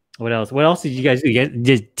 what else? What else did you guys do? You guys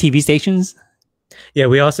did TV stations? Yeah,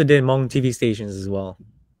 we also did Hmong TV stations as well.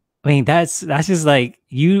 I mean, that's just like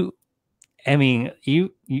you. I mean,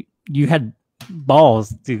 you had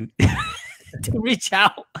balls to to reach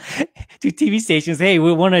out to TV stations. Hey,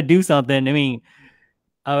 we want to do something. I mean,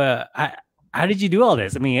 how did you do all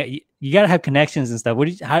this? I mean, you got to have connections and stuff.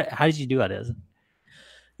 How did you do all this?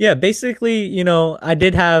 Yeah, basically, I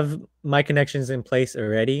did have my connections in place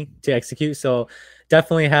already to execute. So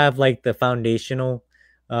definitely have like the foundational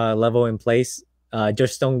level in place.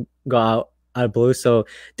 Just don't go out of blue. So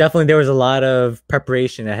definitely there was a lot of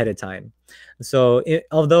preparation ahead of time. So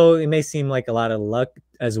although it may seem like a lot of luck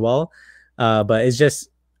as well, but it's just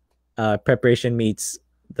preparation meets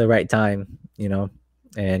the right time,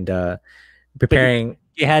 and But preparing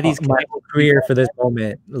you had these my connections whole career for this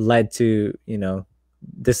moment led to,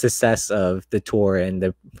 the success of the tour and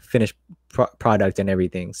the finished product and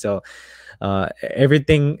everything. So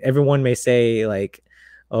everyone may say like,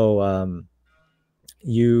 oh,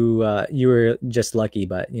 you were just lucky,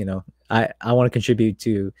 but I want to contribute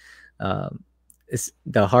to um,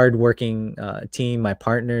 the hardworking team, my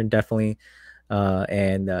partner definitely,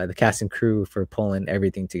 and the cast and crew for pulling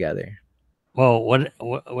everything together. Well,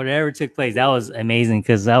 whatever took place, that was amazing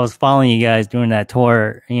because I was following you guys during that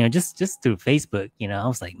tour. Just through Facebook. I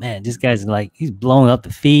was like, man, this guy's like he's blowing up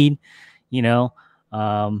the feed. You know,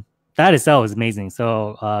 that itself was amazing.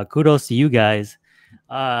 So kudos to you guys.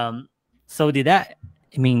 So did that?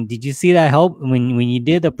 I mean, did you see that help when you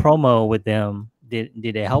did the promo with them? Did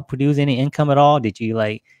it help produce any income at all? Did you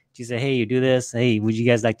say, hey, you do this? Hey, would you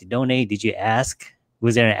guys like to donate? Did you ask?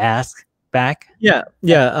 Was there an ask back? Yeah.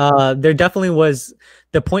 There definitely was.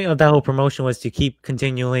 The point of that whole promotion was to keep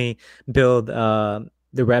continually build the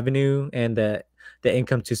revenue and the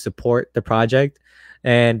income to support the project,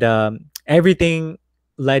 and everything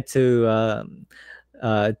led to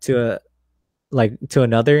to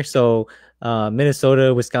another. So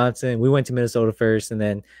Minnesota, Wisconsin. We went to Minnesota first, and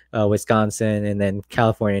then Wisconsin, and then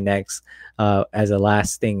California next as a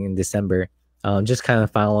last thing in December. Just kind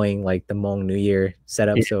of following like the Hmong New Year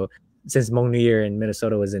setup. Yeah. So since Hmong New Year in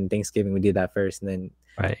Minnesota was in Thanksgiving, we did that first, and then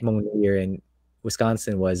Right. Hmong New Year in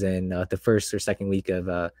Wisconsin was in the first or second week of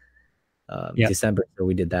Yeah. December. So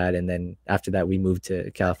we did that, and then after that we moved to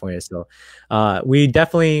California. So we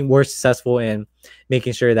definitely were successful in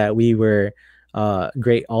making sure that we were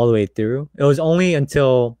great all the way through. It was only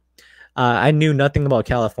until I knew nothing about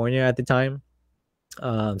California at the time.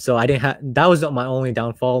 So I didn't have, that was my only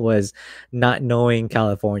downfall, was not knowing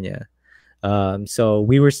California. So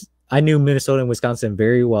I knew Minnesota and Wisconsin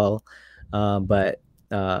very well, but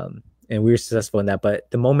and we were successful in that. But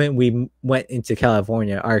the moment we went into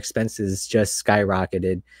California, our expenses just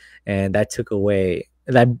skyrocketed, and that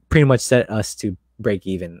pretty much set us to break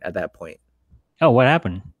even at that point. Oh, what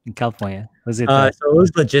happened in California? Was it So it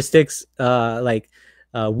was logistics.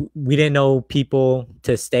 We didn't know people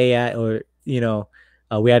to stay at, or we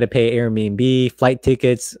had to pay Airbnb, flight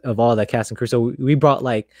tickets of all the cast and crew. So we brought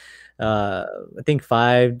like I think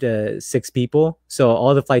 5 to 6 people. So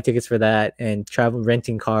all the flight tickets for that, and travel,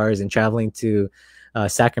 renting cars, and traveling to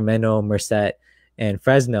Sacramento, Merced, and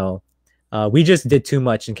Fresno. We just did too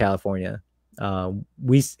much in California.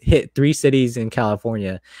 We hit 3 cities in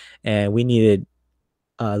California, and we needed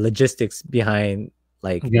logistics behind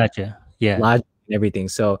like gotcha? Yeah, lodging and everything.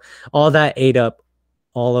 So all that ate up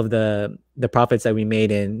all of the profits that we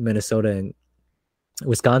made in Minnesota and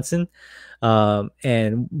Wisconsin.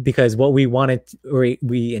 And because what we wanted, or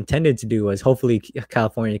we intended to do, was hopefully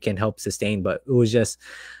California can help sustain, but it was just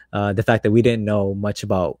the fact that we didn't know much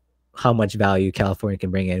about how much value California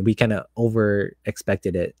can bring in. We kind of over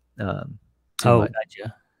expected it too oh, much.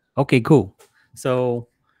 gotcha. Okay, cool. So,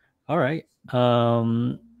 all right.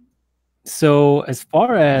 So as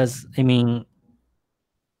far as, I mean,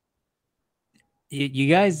 you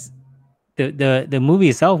guys, the movie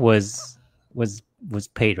itself was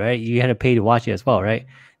paid, right? You had to pay to watch it as well, right?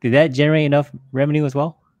 Did that generate enough revenue as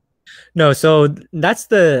well? No, so that's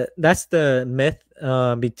the myth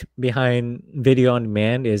behind video on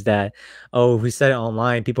demand, is that, oh, if we set it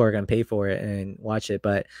online, people are going to pay for it and watch it.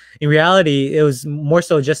 But in reality, it was more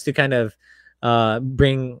so just to kind of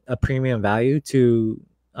bring a premium value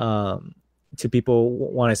um, to people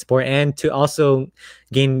want to support, and to also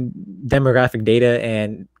gain demographic data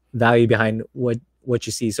and value behind what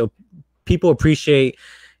you see. So people appreciate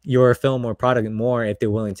your film or product more if they're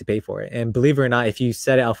willing to pay for it. And believe it or not, if you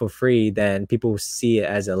set it out for free, then people see it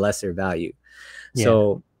as a lesser value. Yeah.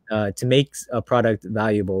 So to make a product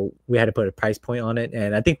valuable, we had to put a price point on it,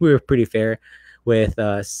 and I think we were pretty fair with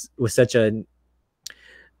such uh,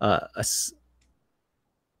 a, s-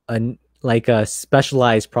 a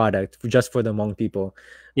specialized product just for the Hmong people,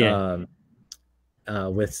 Yeah.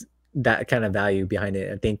 um, with that kind of value behind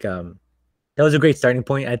it. I think that was a great starting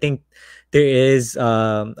point. I think there is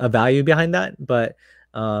a value behind that, but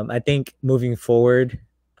I think moving forward,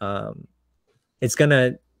 um, it's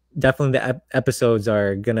gonna definitely, the episodes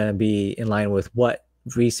are gonna be in line with what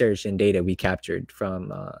research and data we captured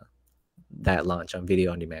from that launch on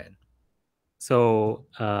video on demand. So,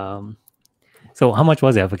 so how much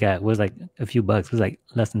was it? I forgot. It was like a few bucks. It was like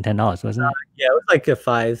less than $10, wasn't it? Yeah, it was like a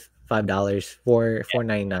 $5,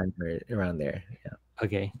 $4.99 around there. Yeah.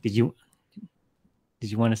 Okay. Did you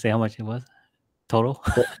want to say how much it was total?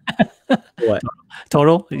 What?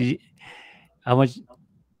 Total? How much?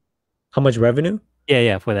 How much revenue? Yeah,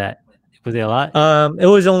 yeah. For that, was it a lot? It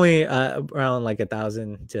was only around like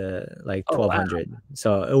 1,000 to like Oh wow. 1,200,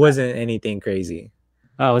 so it wasn't anything crazy.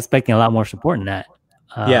 I was expecting a lot more support in that.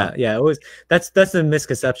 Yeah, yeah, it was. That's a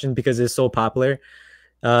misconception because it's so popular.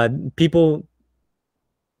 People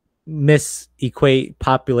misequate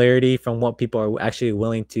popularity from what people are actually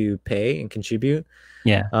willing to pay and contribute.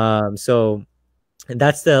 Yeah. So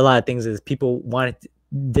that's a lot of things, is people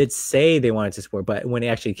did say they wanted to support, but when it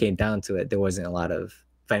actually came down to it, there wasn't a lot of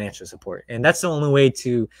financial support. And that's the only way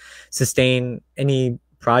to sustain any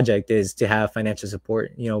project, is to have financial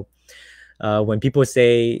support. When people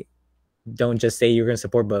say, don't just say you're going to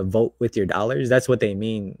support, but vote with your dollars, that's what they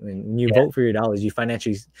mean. When you Yeah. vote for your dollars,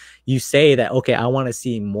 you say that, okay, I want to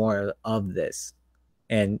see more of this,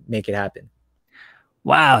 and make it happen.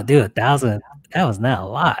 Wow, dude, 1,000. That was not a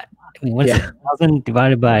lot. I mean, what is it? Yeah. 1,000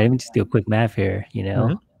 divided by, let me just do a quick math here,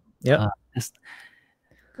 Mm-hmm. Yep. Just,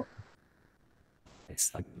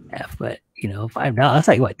 it's like math, but $5. That's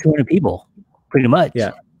like what, 200 people, pretty much.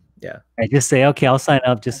 Yeah. Yeah. I just say, okay, I'll sign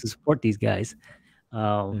up just to support these guys.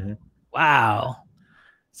 Mm-hmm. Wow.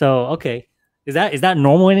 So, okay. Is that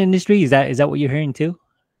normal in the industry? Is that what you're hearing too?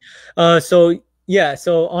 So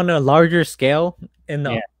on a larger scale, in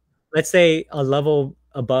Yeah. the, let's say a level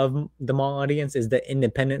above the mall audience, is the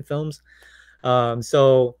independent films.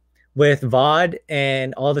 So with VOD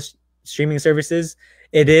and all the streaming services,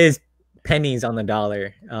 it is pennies on the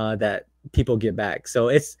dollar that people get back.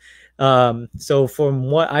 So so from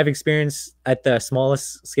what I've experienced at the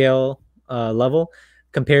smallest scale level,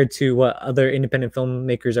 compared to what other independent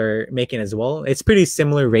filmmakers are making as well, it's pretty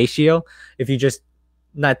similar ratio. If you just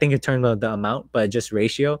not think in terms of the amount, but just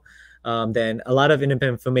ratio, then a lot of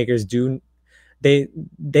independent filmmakers they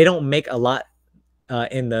don't make a lot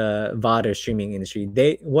in the VOD or streaming industry.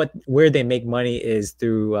 Where they make money is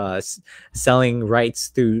through selling rights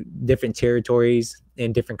through different territories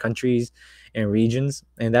in different countries and regions,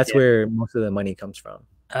 and that's Yeah. where most of the money comes from.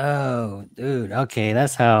 Oh, dude. Okay,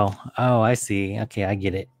 that's how. Oh, I see. Okay, I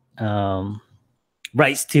get it. Um,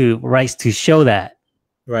 rights to show that.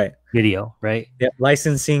 Right. video, right? Yeah,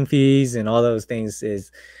 licensing fees and all those things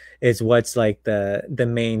is what's like the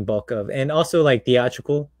main bulk of, and also like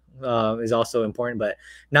theatrical is also important. But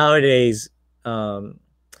nowadays, um,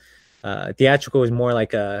 theatrical is more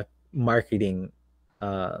like a marketing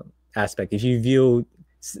uh, aspect. If you view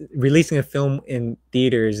releasing a film in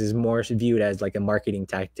theaters is more viewed as like a marketing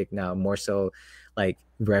tactic now, more so like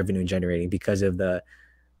revenue generating because of the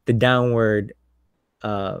downward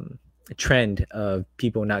um, trend of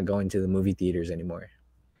people not going to the movie theaters anymore.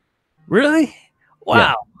 Really? Yeah,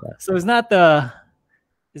 Wow. yeah. So it's not the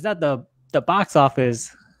box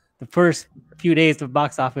office, the first few days of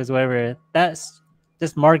box office, whatever. That's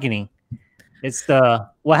just marketing. It's the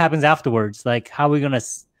what happens afterwards, like how we gonna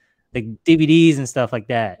like DVDs and stuff like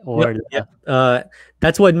that, Yep, or yep.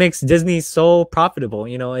 That's what makes Disney so profitable.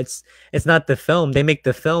 You know, it's not the film. They make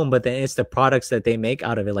the film, but then it's the products that they make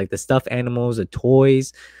out of it, like the stuffed animals, the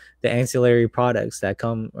toys, the ancillary products that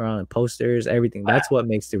come around, posters, everything. That's what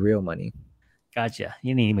makes the real money. gotcha.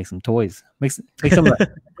 You need to make some toys. Make some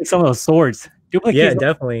make some of those swords. Yeah, Duplicate.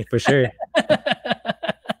 definitely, for sure.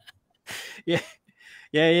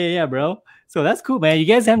 Yeah, yeah, bro. So that's cool, man. You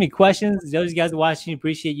guys have any questions? Those guys are watching,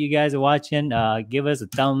 appreciate you guys are watching. Give us a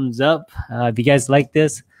thumbs up if you guys like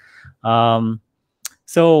this. Um,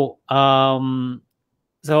 so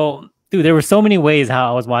so dude, there were so many ways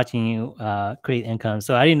how I was watching you create income.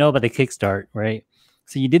 So I didn't know about the Kickstart, right?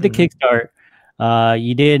 So you did the Mhm. Kickstart.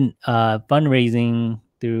 You did fundraising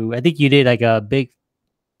through. I think you did like a big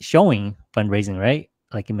showing fundraising, right?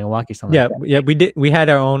 Like in Milwaukee, or something like Yeah, that. yeah. We did. We had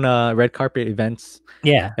our own red carpet events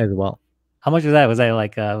Yeah. as well. How much was that? Was that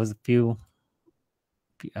like was a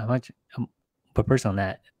how much per person on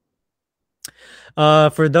that?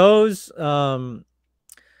 For those,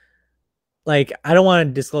 like I don't want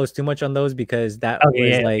to disclose too much on those because that Okay, was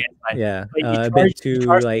yeah, okay, like, it's fine. yeah, But a bit you too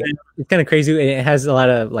charge for like, it. it's kind of crazy. It has a lot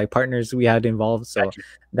of like partners we had involved, so Gotcha.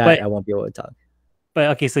 that But I won't be able to talk.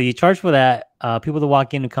 okay, so you charge for that. People to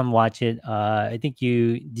walk in and come watch it. I think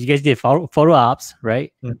you guys did photo ops,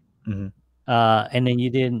 right? Mm-hmm. And then you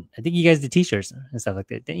did. I think you guys did T-shirts and stuff like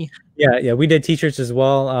that, didn't you? Yeah, yeah, we did t-shirts as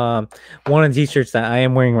well. One of the t-shirts that I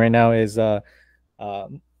am wearing right now is like a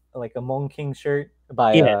Hmong King shirt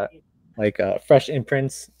by Yeah, like Fresh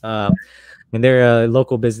Imprints. And they're a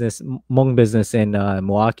local business, Hmong business in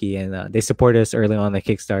Milwaukee, and they supported us early on the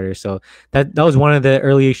Kickstarter. So that was one of the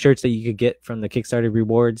early shirts that you could get from the Kickstarter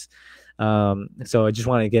rewards. So I just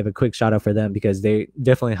want to give a quick shout out for them because they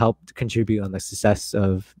definitely helped contribute on the success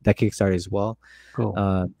of that Kickstarter as well. cool.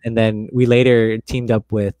 And then we later teamed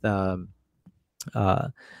up with uh, uh,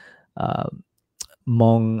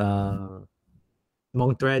 Hmong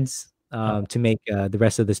Hmong Threads to make the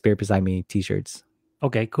rest of the Spirit Beside Me t-shirts.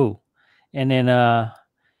 Okay, cool. And then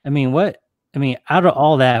I mean, out of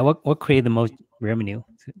all that, what created the most revenue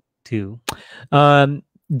to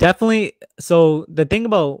Definitely. So the thing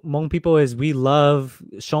about Hmong people is we love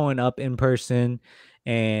showing up in person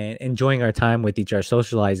and enjoying our time with each other,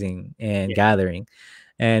 socializing and yeah. gathering.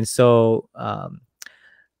 And so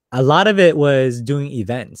a lot of it was doing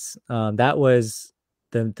events. That was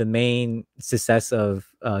the main success of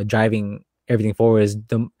driving everything forward, is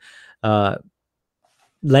the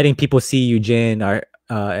letting people see Eugene, our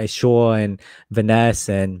Shaw and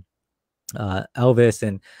Vanessa and Elvis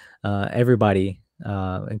and everybody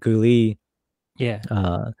and Guli, Yeah.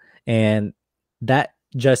 and that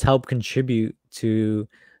just helped contribute to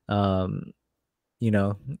um, you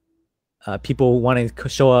know people wanting to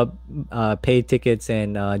show up, pay tickets,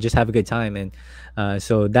 and just have a good time. And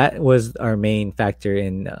so that was our main factor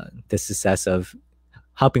in the success of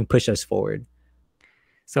helping push us forward.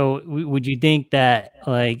 So would you think that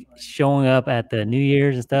like showing up at the New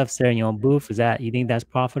Year's and stuff, selling your own booth, is that you think that's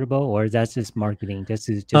profitable, or is that just marketing?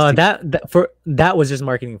 That was just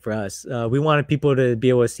marketing for us. We wanted people to be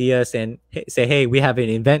able to see us and say, "Hey, we have an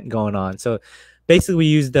event going on." So basically, we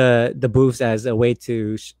use the booths as a way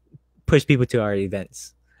to push people to our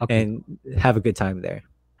events Okay. and have a good time there.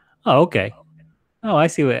 Oh, okay. Oh, I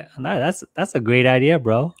see what that's a great idea,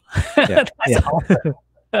 bro. Yeah, That's yeah.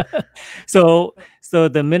 awesome. So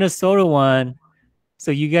the Minnesota one. So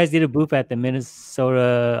you guys did a booth at the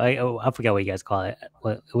Minnesota. I forget what you guys call it.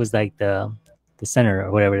 What it was like the center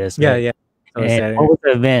or whatever it is, Yeah, right? yeah. So And Saturday. what was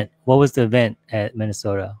the event? What was the event at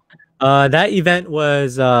Minnesota? That event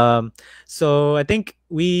was so I think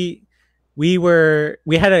we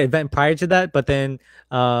had an event prior to that, but then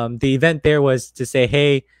the event there was to say,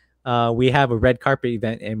 hey, we have a red carpet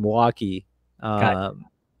event in Milwaukee. Got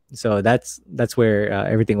So that's where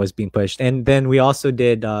everything was being pushed, and then we also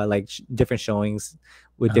did like different showings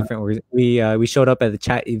with uh, different. We showed up at the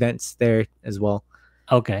chat events there as well.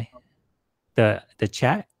 okay. The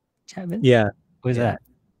Chapman? Yeah, What is yeah. that?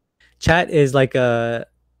 Chat is like a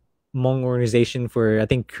Hmong organization for, I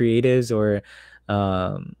think, creatives or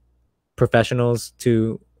um, professionals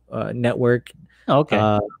to network. Oh, okay.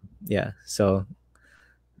 Uh, yeah. So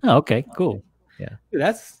Oh, okay, cool. yeah.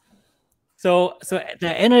 That's so at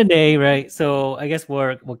the end of the day, right? So I guess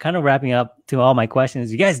we're kind of wrapping up to all my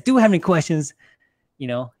questions. You guys do have any questions?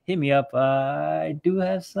 Hit me up. I do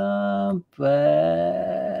have some,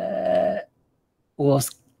 but we'll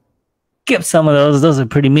skip some of those. Those are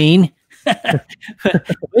pretty mean.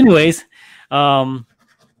 Anyways, um,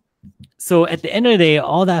 so at the end of the day,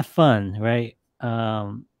 all that fun, right?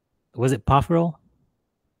 Was it profitable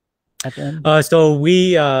at the end? So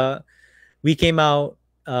we came out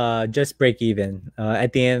just break even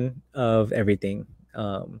at the end of everything.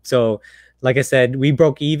 So like I said, we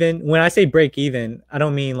broke even. When I say break even, I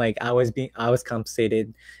don't mean like I was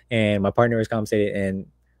compensated and my partner was compensated and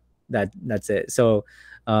that's it. So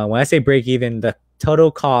when I say break even, the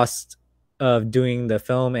total cost of doing the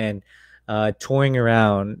film and touring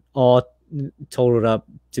around all totaled up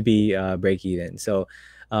to be break even. So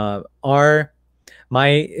our my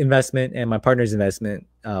investment and my partner's investment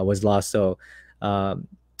was lost. So um,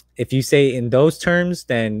 if you say in those terms,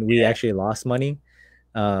 then we Yeah. actually lost money.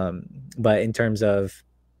 But in terms of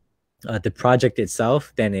the project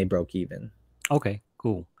itself, then it broke even. Okay,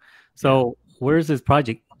 cool. Yeah. So where's this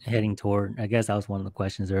project heading toward? I guess that was one of the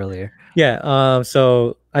questions earlier. Yeah.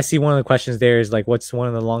 So I see one of the questions there is like, what's one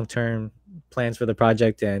of the long term plans for the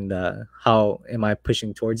project and how am I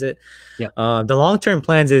pushing towards it? Yeah. The long term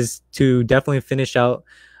plans is to definitely finish out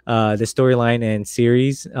the storyline and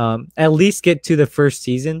series, at least get to the first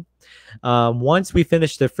season. Once we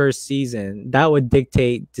finish the first season, that would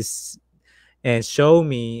dictate this and show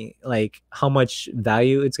me like how much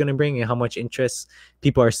value it's going to bring and how much interest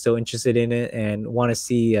people are still interested in it and want to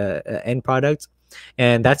see a end product.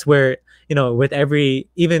 And that's where, with every,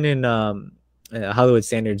 even in Hollywood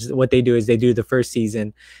standards, what they do is they do the first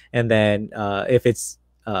season, and then if it's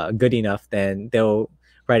good enough, then they'll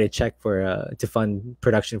write a check for to fund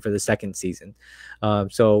production for the second season.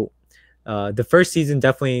 So the first season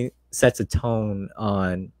definitely sets a tone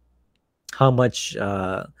on how much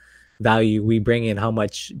value we bring in, how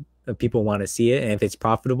much people want to see it, and if it's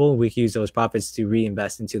profitable, we can use those profits to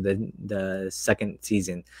reinvest into the second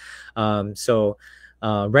season. So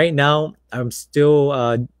right now, I'm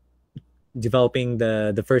still developing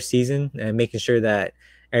the first season and making sure that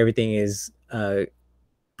everything is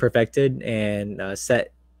perfected and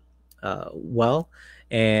set well,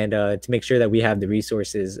 and to make sure that we have the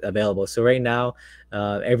resources available. So right now,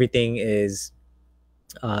 everything is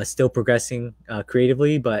still progressing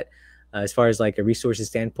creatively, but as far as like a resources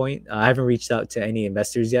standpoint, I haven't reached out to any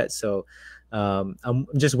investors yet. So I'm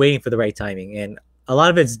just waiting for the right timing, and a lot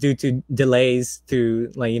of it's due to delays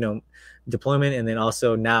to like deployment, and then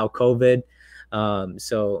also now COVID.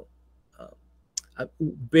 So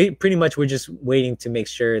pretty much we're just waiting to make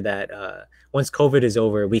sure that once COVID is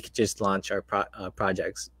over, we could just launch our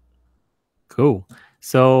projects. Cool.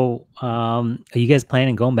 So are you guys planning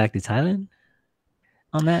on going back to Thailand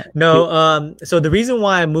on that? No, so the reason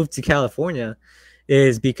why I moved to California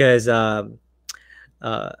is because uh,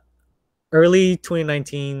 early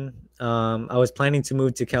 2019, I was planning to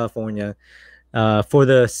move to California for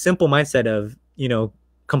the simple mindset of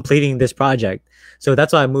completing this project. So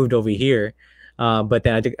that's why I moved over here. But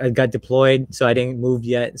then I got deployed, so I didn't move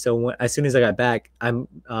yet. So as soon as I got back, then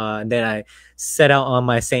I set out on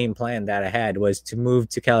my same plan that I had, was to move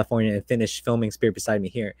to California and finish filming Spirit Beside Me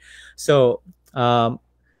here. So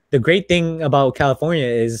the great thing about California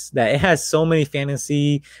is that it has so many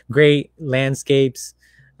fantasy, great landscapes,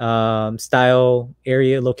 style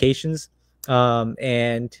area locations,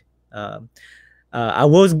 and um, I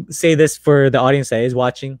will say this for the audience that is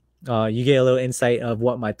watching. You get a little insight of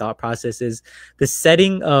what my thought process is. The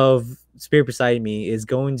setting of Spirit Beside Me is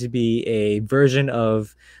going to be a version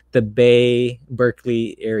of the Bay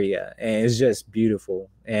Berkeley area, and it's just beautiful.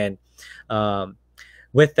 And um,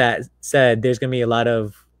 with that said, there's going to be a lot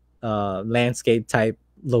of landscape type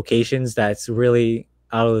locations that's really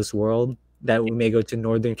out of this world that we may go to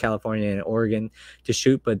Northern California and Oregon to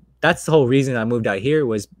shoot. But that's the whole reason I moved out here,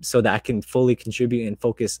 was so that I can fully contribute and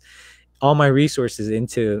focus all my resources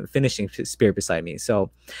into finishing Spirit Beside Me.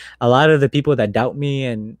 So a lot of the people that doubt me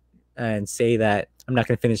and say that I'm not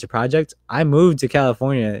going to finish the project, I moved to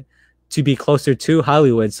California to be closer to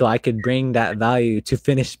Hollywood so I could bring that value to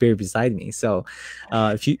finish Spirit Beside Me. So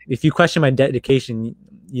if you question my dedication,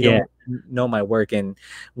 you Yeah. don't know my work and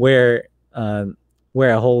where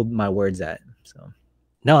I hold my words at. So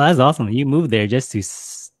No, that's awesome. You moved there just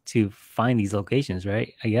to find these locations,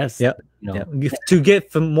 right? I guess, Yeah, you yeah. know. To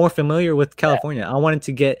get more familiar with Yeah. California, I wanted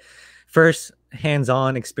to get first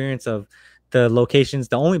hands-on experience of the locations.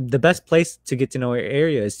 The best place to get to know your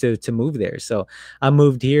area is to move there. So I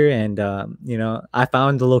moved here, and I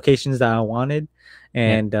found the locations that I wanted. Yeah.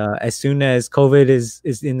 And as soon as COVID is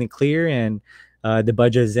in the clear and the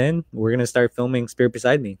budget is in, we're gonna start filming Spirit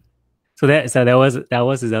Beside Me. So that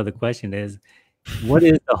was his other question is, what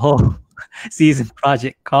is the whole season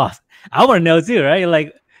project cost? I want to know too, right?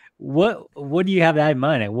 Like, what do you have that in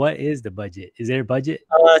mind? Like, what is the budget? Is there a budget?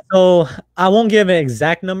 So I won't give an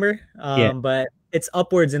exact number, Yeah. but it's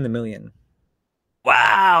upwards in the million.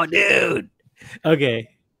 Wow, dude. Okay.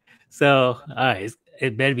 So, all right,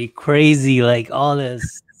 it better be crazy, like all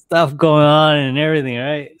this stuff going on and everything,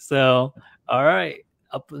 right? So, all right,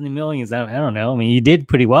 up in the millions. I don't know. I mean, you did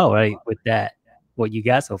pretty well, right, with that. What you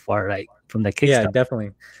got so far, right, from the Yeah, Kickstarter.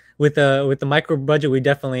 definitely. With the micro budget, we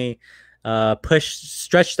definitely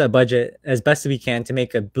stretch that budget as best as we can to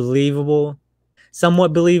make a believable,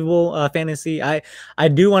 somewhat believable fantasy. I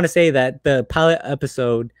do want to say that the pilot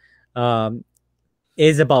episode um,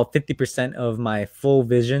 is about 50% of my full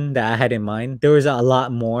vision that I had in mind. There was a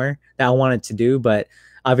lot more that I wanted to do, but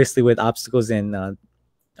obviously with obstacles and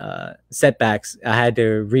setbacks, I had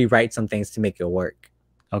to rewrite some things to make it work.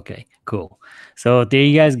 Okay, cool. So there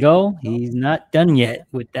you guys go. He's not done yet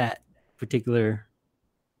with that particular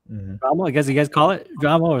Mhm. drama. I guess you guys call it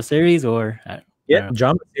drama or series or I Yeah, don't know.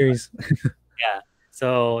 drama series. Yeah.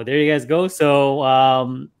 So there you guys go. So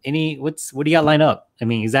what do you got lined up? I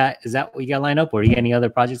mean, is that what you got lined up, or do you got any other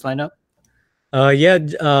projects lined up? Yeah,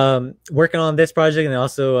 working on this project and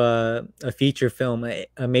also a feature film,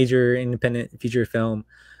 a major independent feature film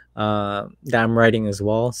that I'm writing as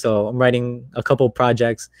well. So I'm writing a couple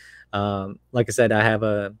projects. Like I said, I have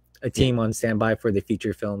a Yeah. team on standby for the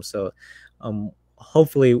feature film. So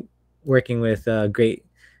hopefully working with great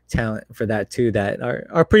talent for that too that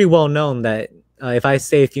are pretty well known that if I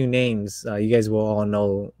say a few names, you guys will all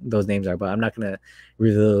know those names are, but I'm not going to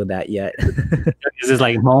reveal that yet. Is this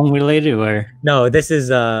like Hmong related or No, this is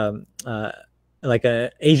like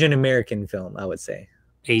a Asian American film, I would say.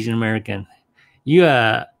 Asian American? You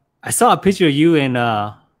I saw a picture of you and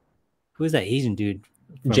who is that Asian dude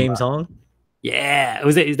from James Hong. yeah,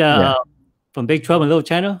 was it the Yeah. from Big Trouble in Little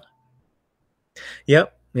China?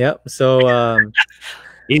 Yep. Yep. So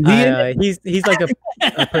Is he in he's like a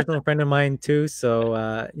personal friend of mine too. So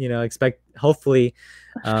expect hopefully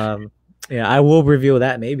yeah, I will reveal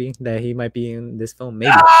that maybe that he might be in this film.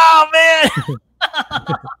 Maybe. Oh man.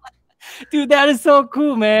 Dude, that is so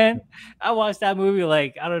cool, man. I watched that movie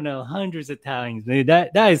like, I don't know, hundreds of times. Dude,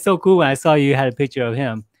 that is so cool when I saw you had a picture of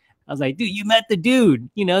him. I was like, dude, you met the dude,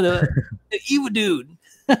 the evil dude.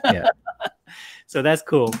 Yeah. So that's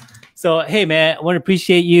cool. So hey man, I want to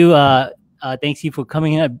appreciate you. Thanks you for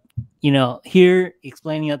coming up, here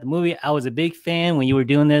explaining out the movie. I was a big fan when you were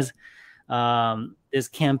doing this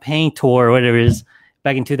campaign tour or whatever it is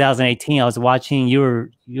back in 2018. I was watching you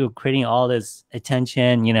were creating all this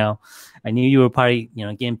attention. I knew you were probably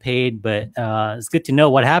getting paid, but it's good to know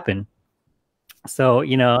what happened. So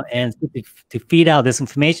and it's good to feed out this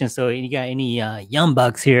information. So you got any young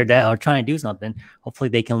bucks here that are trying to do something, hopefully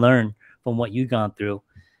they can learn from what you've gone through.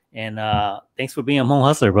 And thanks for being a Hmong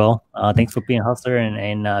Hustler, bro. Thanks for being a hustler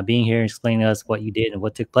and being here and explaining to us what you did and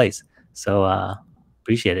what took place. So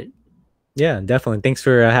appreciate it. Yeah, definitely. Thanks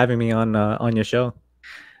for having me on your show.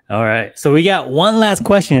 All right. So we got one last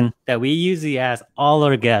question that we usually ask all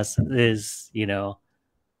our guests is,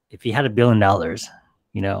 if you had $1 billion,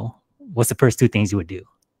 what's the first two things you would do?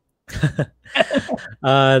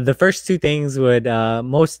 The first two things would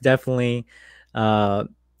most definitely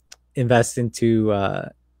invest into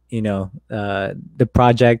the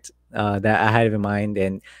project that I had in mind,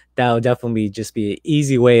 and that would definitely just be an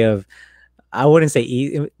easy way of, I wouldn't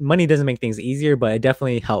say money doesn't make things easier, but it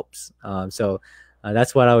definitely helps. So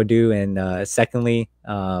that's what I would do. And secondly,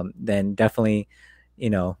 then definitely,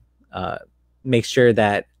 make sure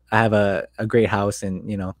that I have a great house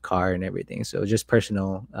and, car and everything. So just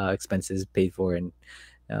personal expenses paid for and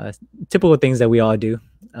typical things that we all do.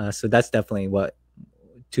 So that's definitely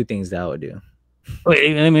two things that I would do.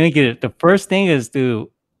 Wait, let me make it. The first thing is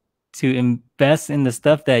to invest in the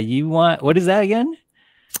stuff that you want. What is that again?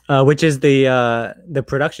 Which is the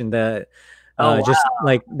production, just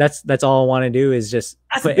like that's all I want to do is just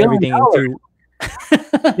put everything into.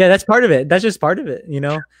 Yeah, that's part of it. That's just part of it,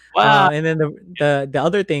 Wow. And then the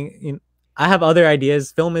other thing, I have other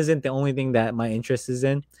ideas. Film isn't the only thing that my interest is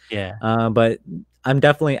in. Yeah. But I'm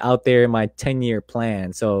definitely out there in my 10-year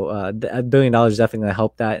plan. So $1 billion is definitely gonna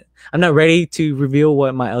help that. I'm not ready to reveal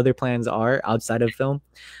what my other plans are outside of film,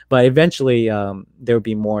 but eventually there will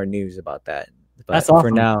be more news about that. That's But for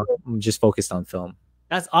awesome. now, I'm just focused on film.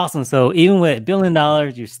 That's awesome. So even with $1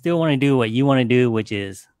 billion, you still want to do what you want to do, which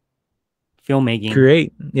is filmmaking.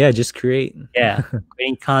 Create, yeah, just create. Yeah,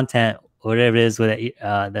 creating content, whatever it is with it,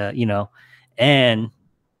 and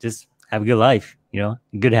just have a good life. A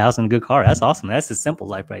good house and a good car. That's awesome. That's a simple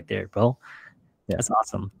life right there, bro. Yeah. That's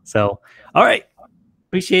awesome. So, all right,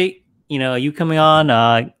 appreciate you coming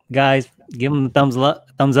on, guys. Give them a thumbs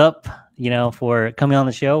up, for coming on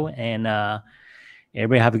the show, and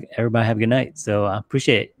everybody have a good night. So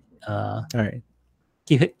appreciate it. All right.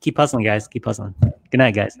 Keep hustling, guys. Keep hustling. Good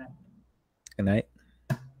night, guys. Good night.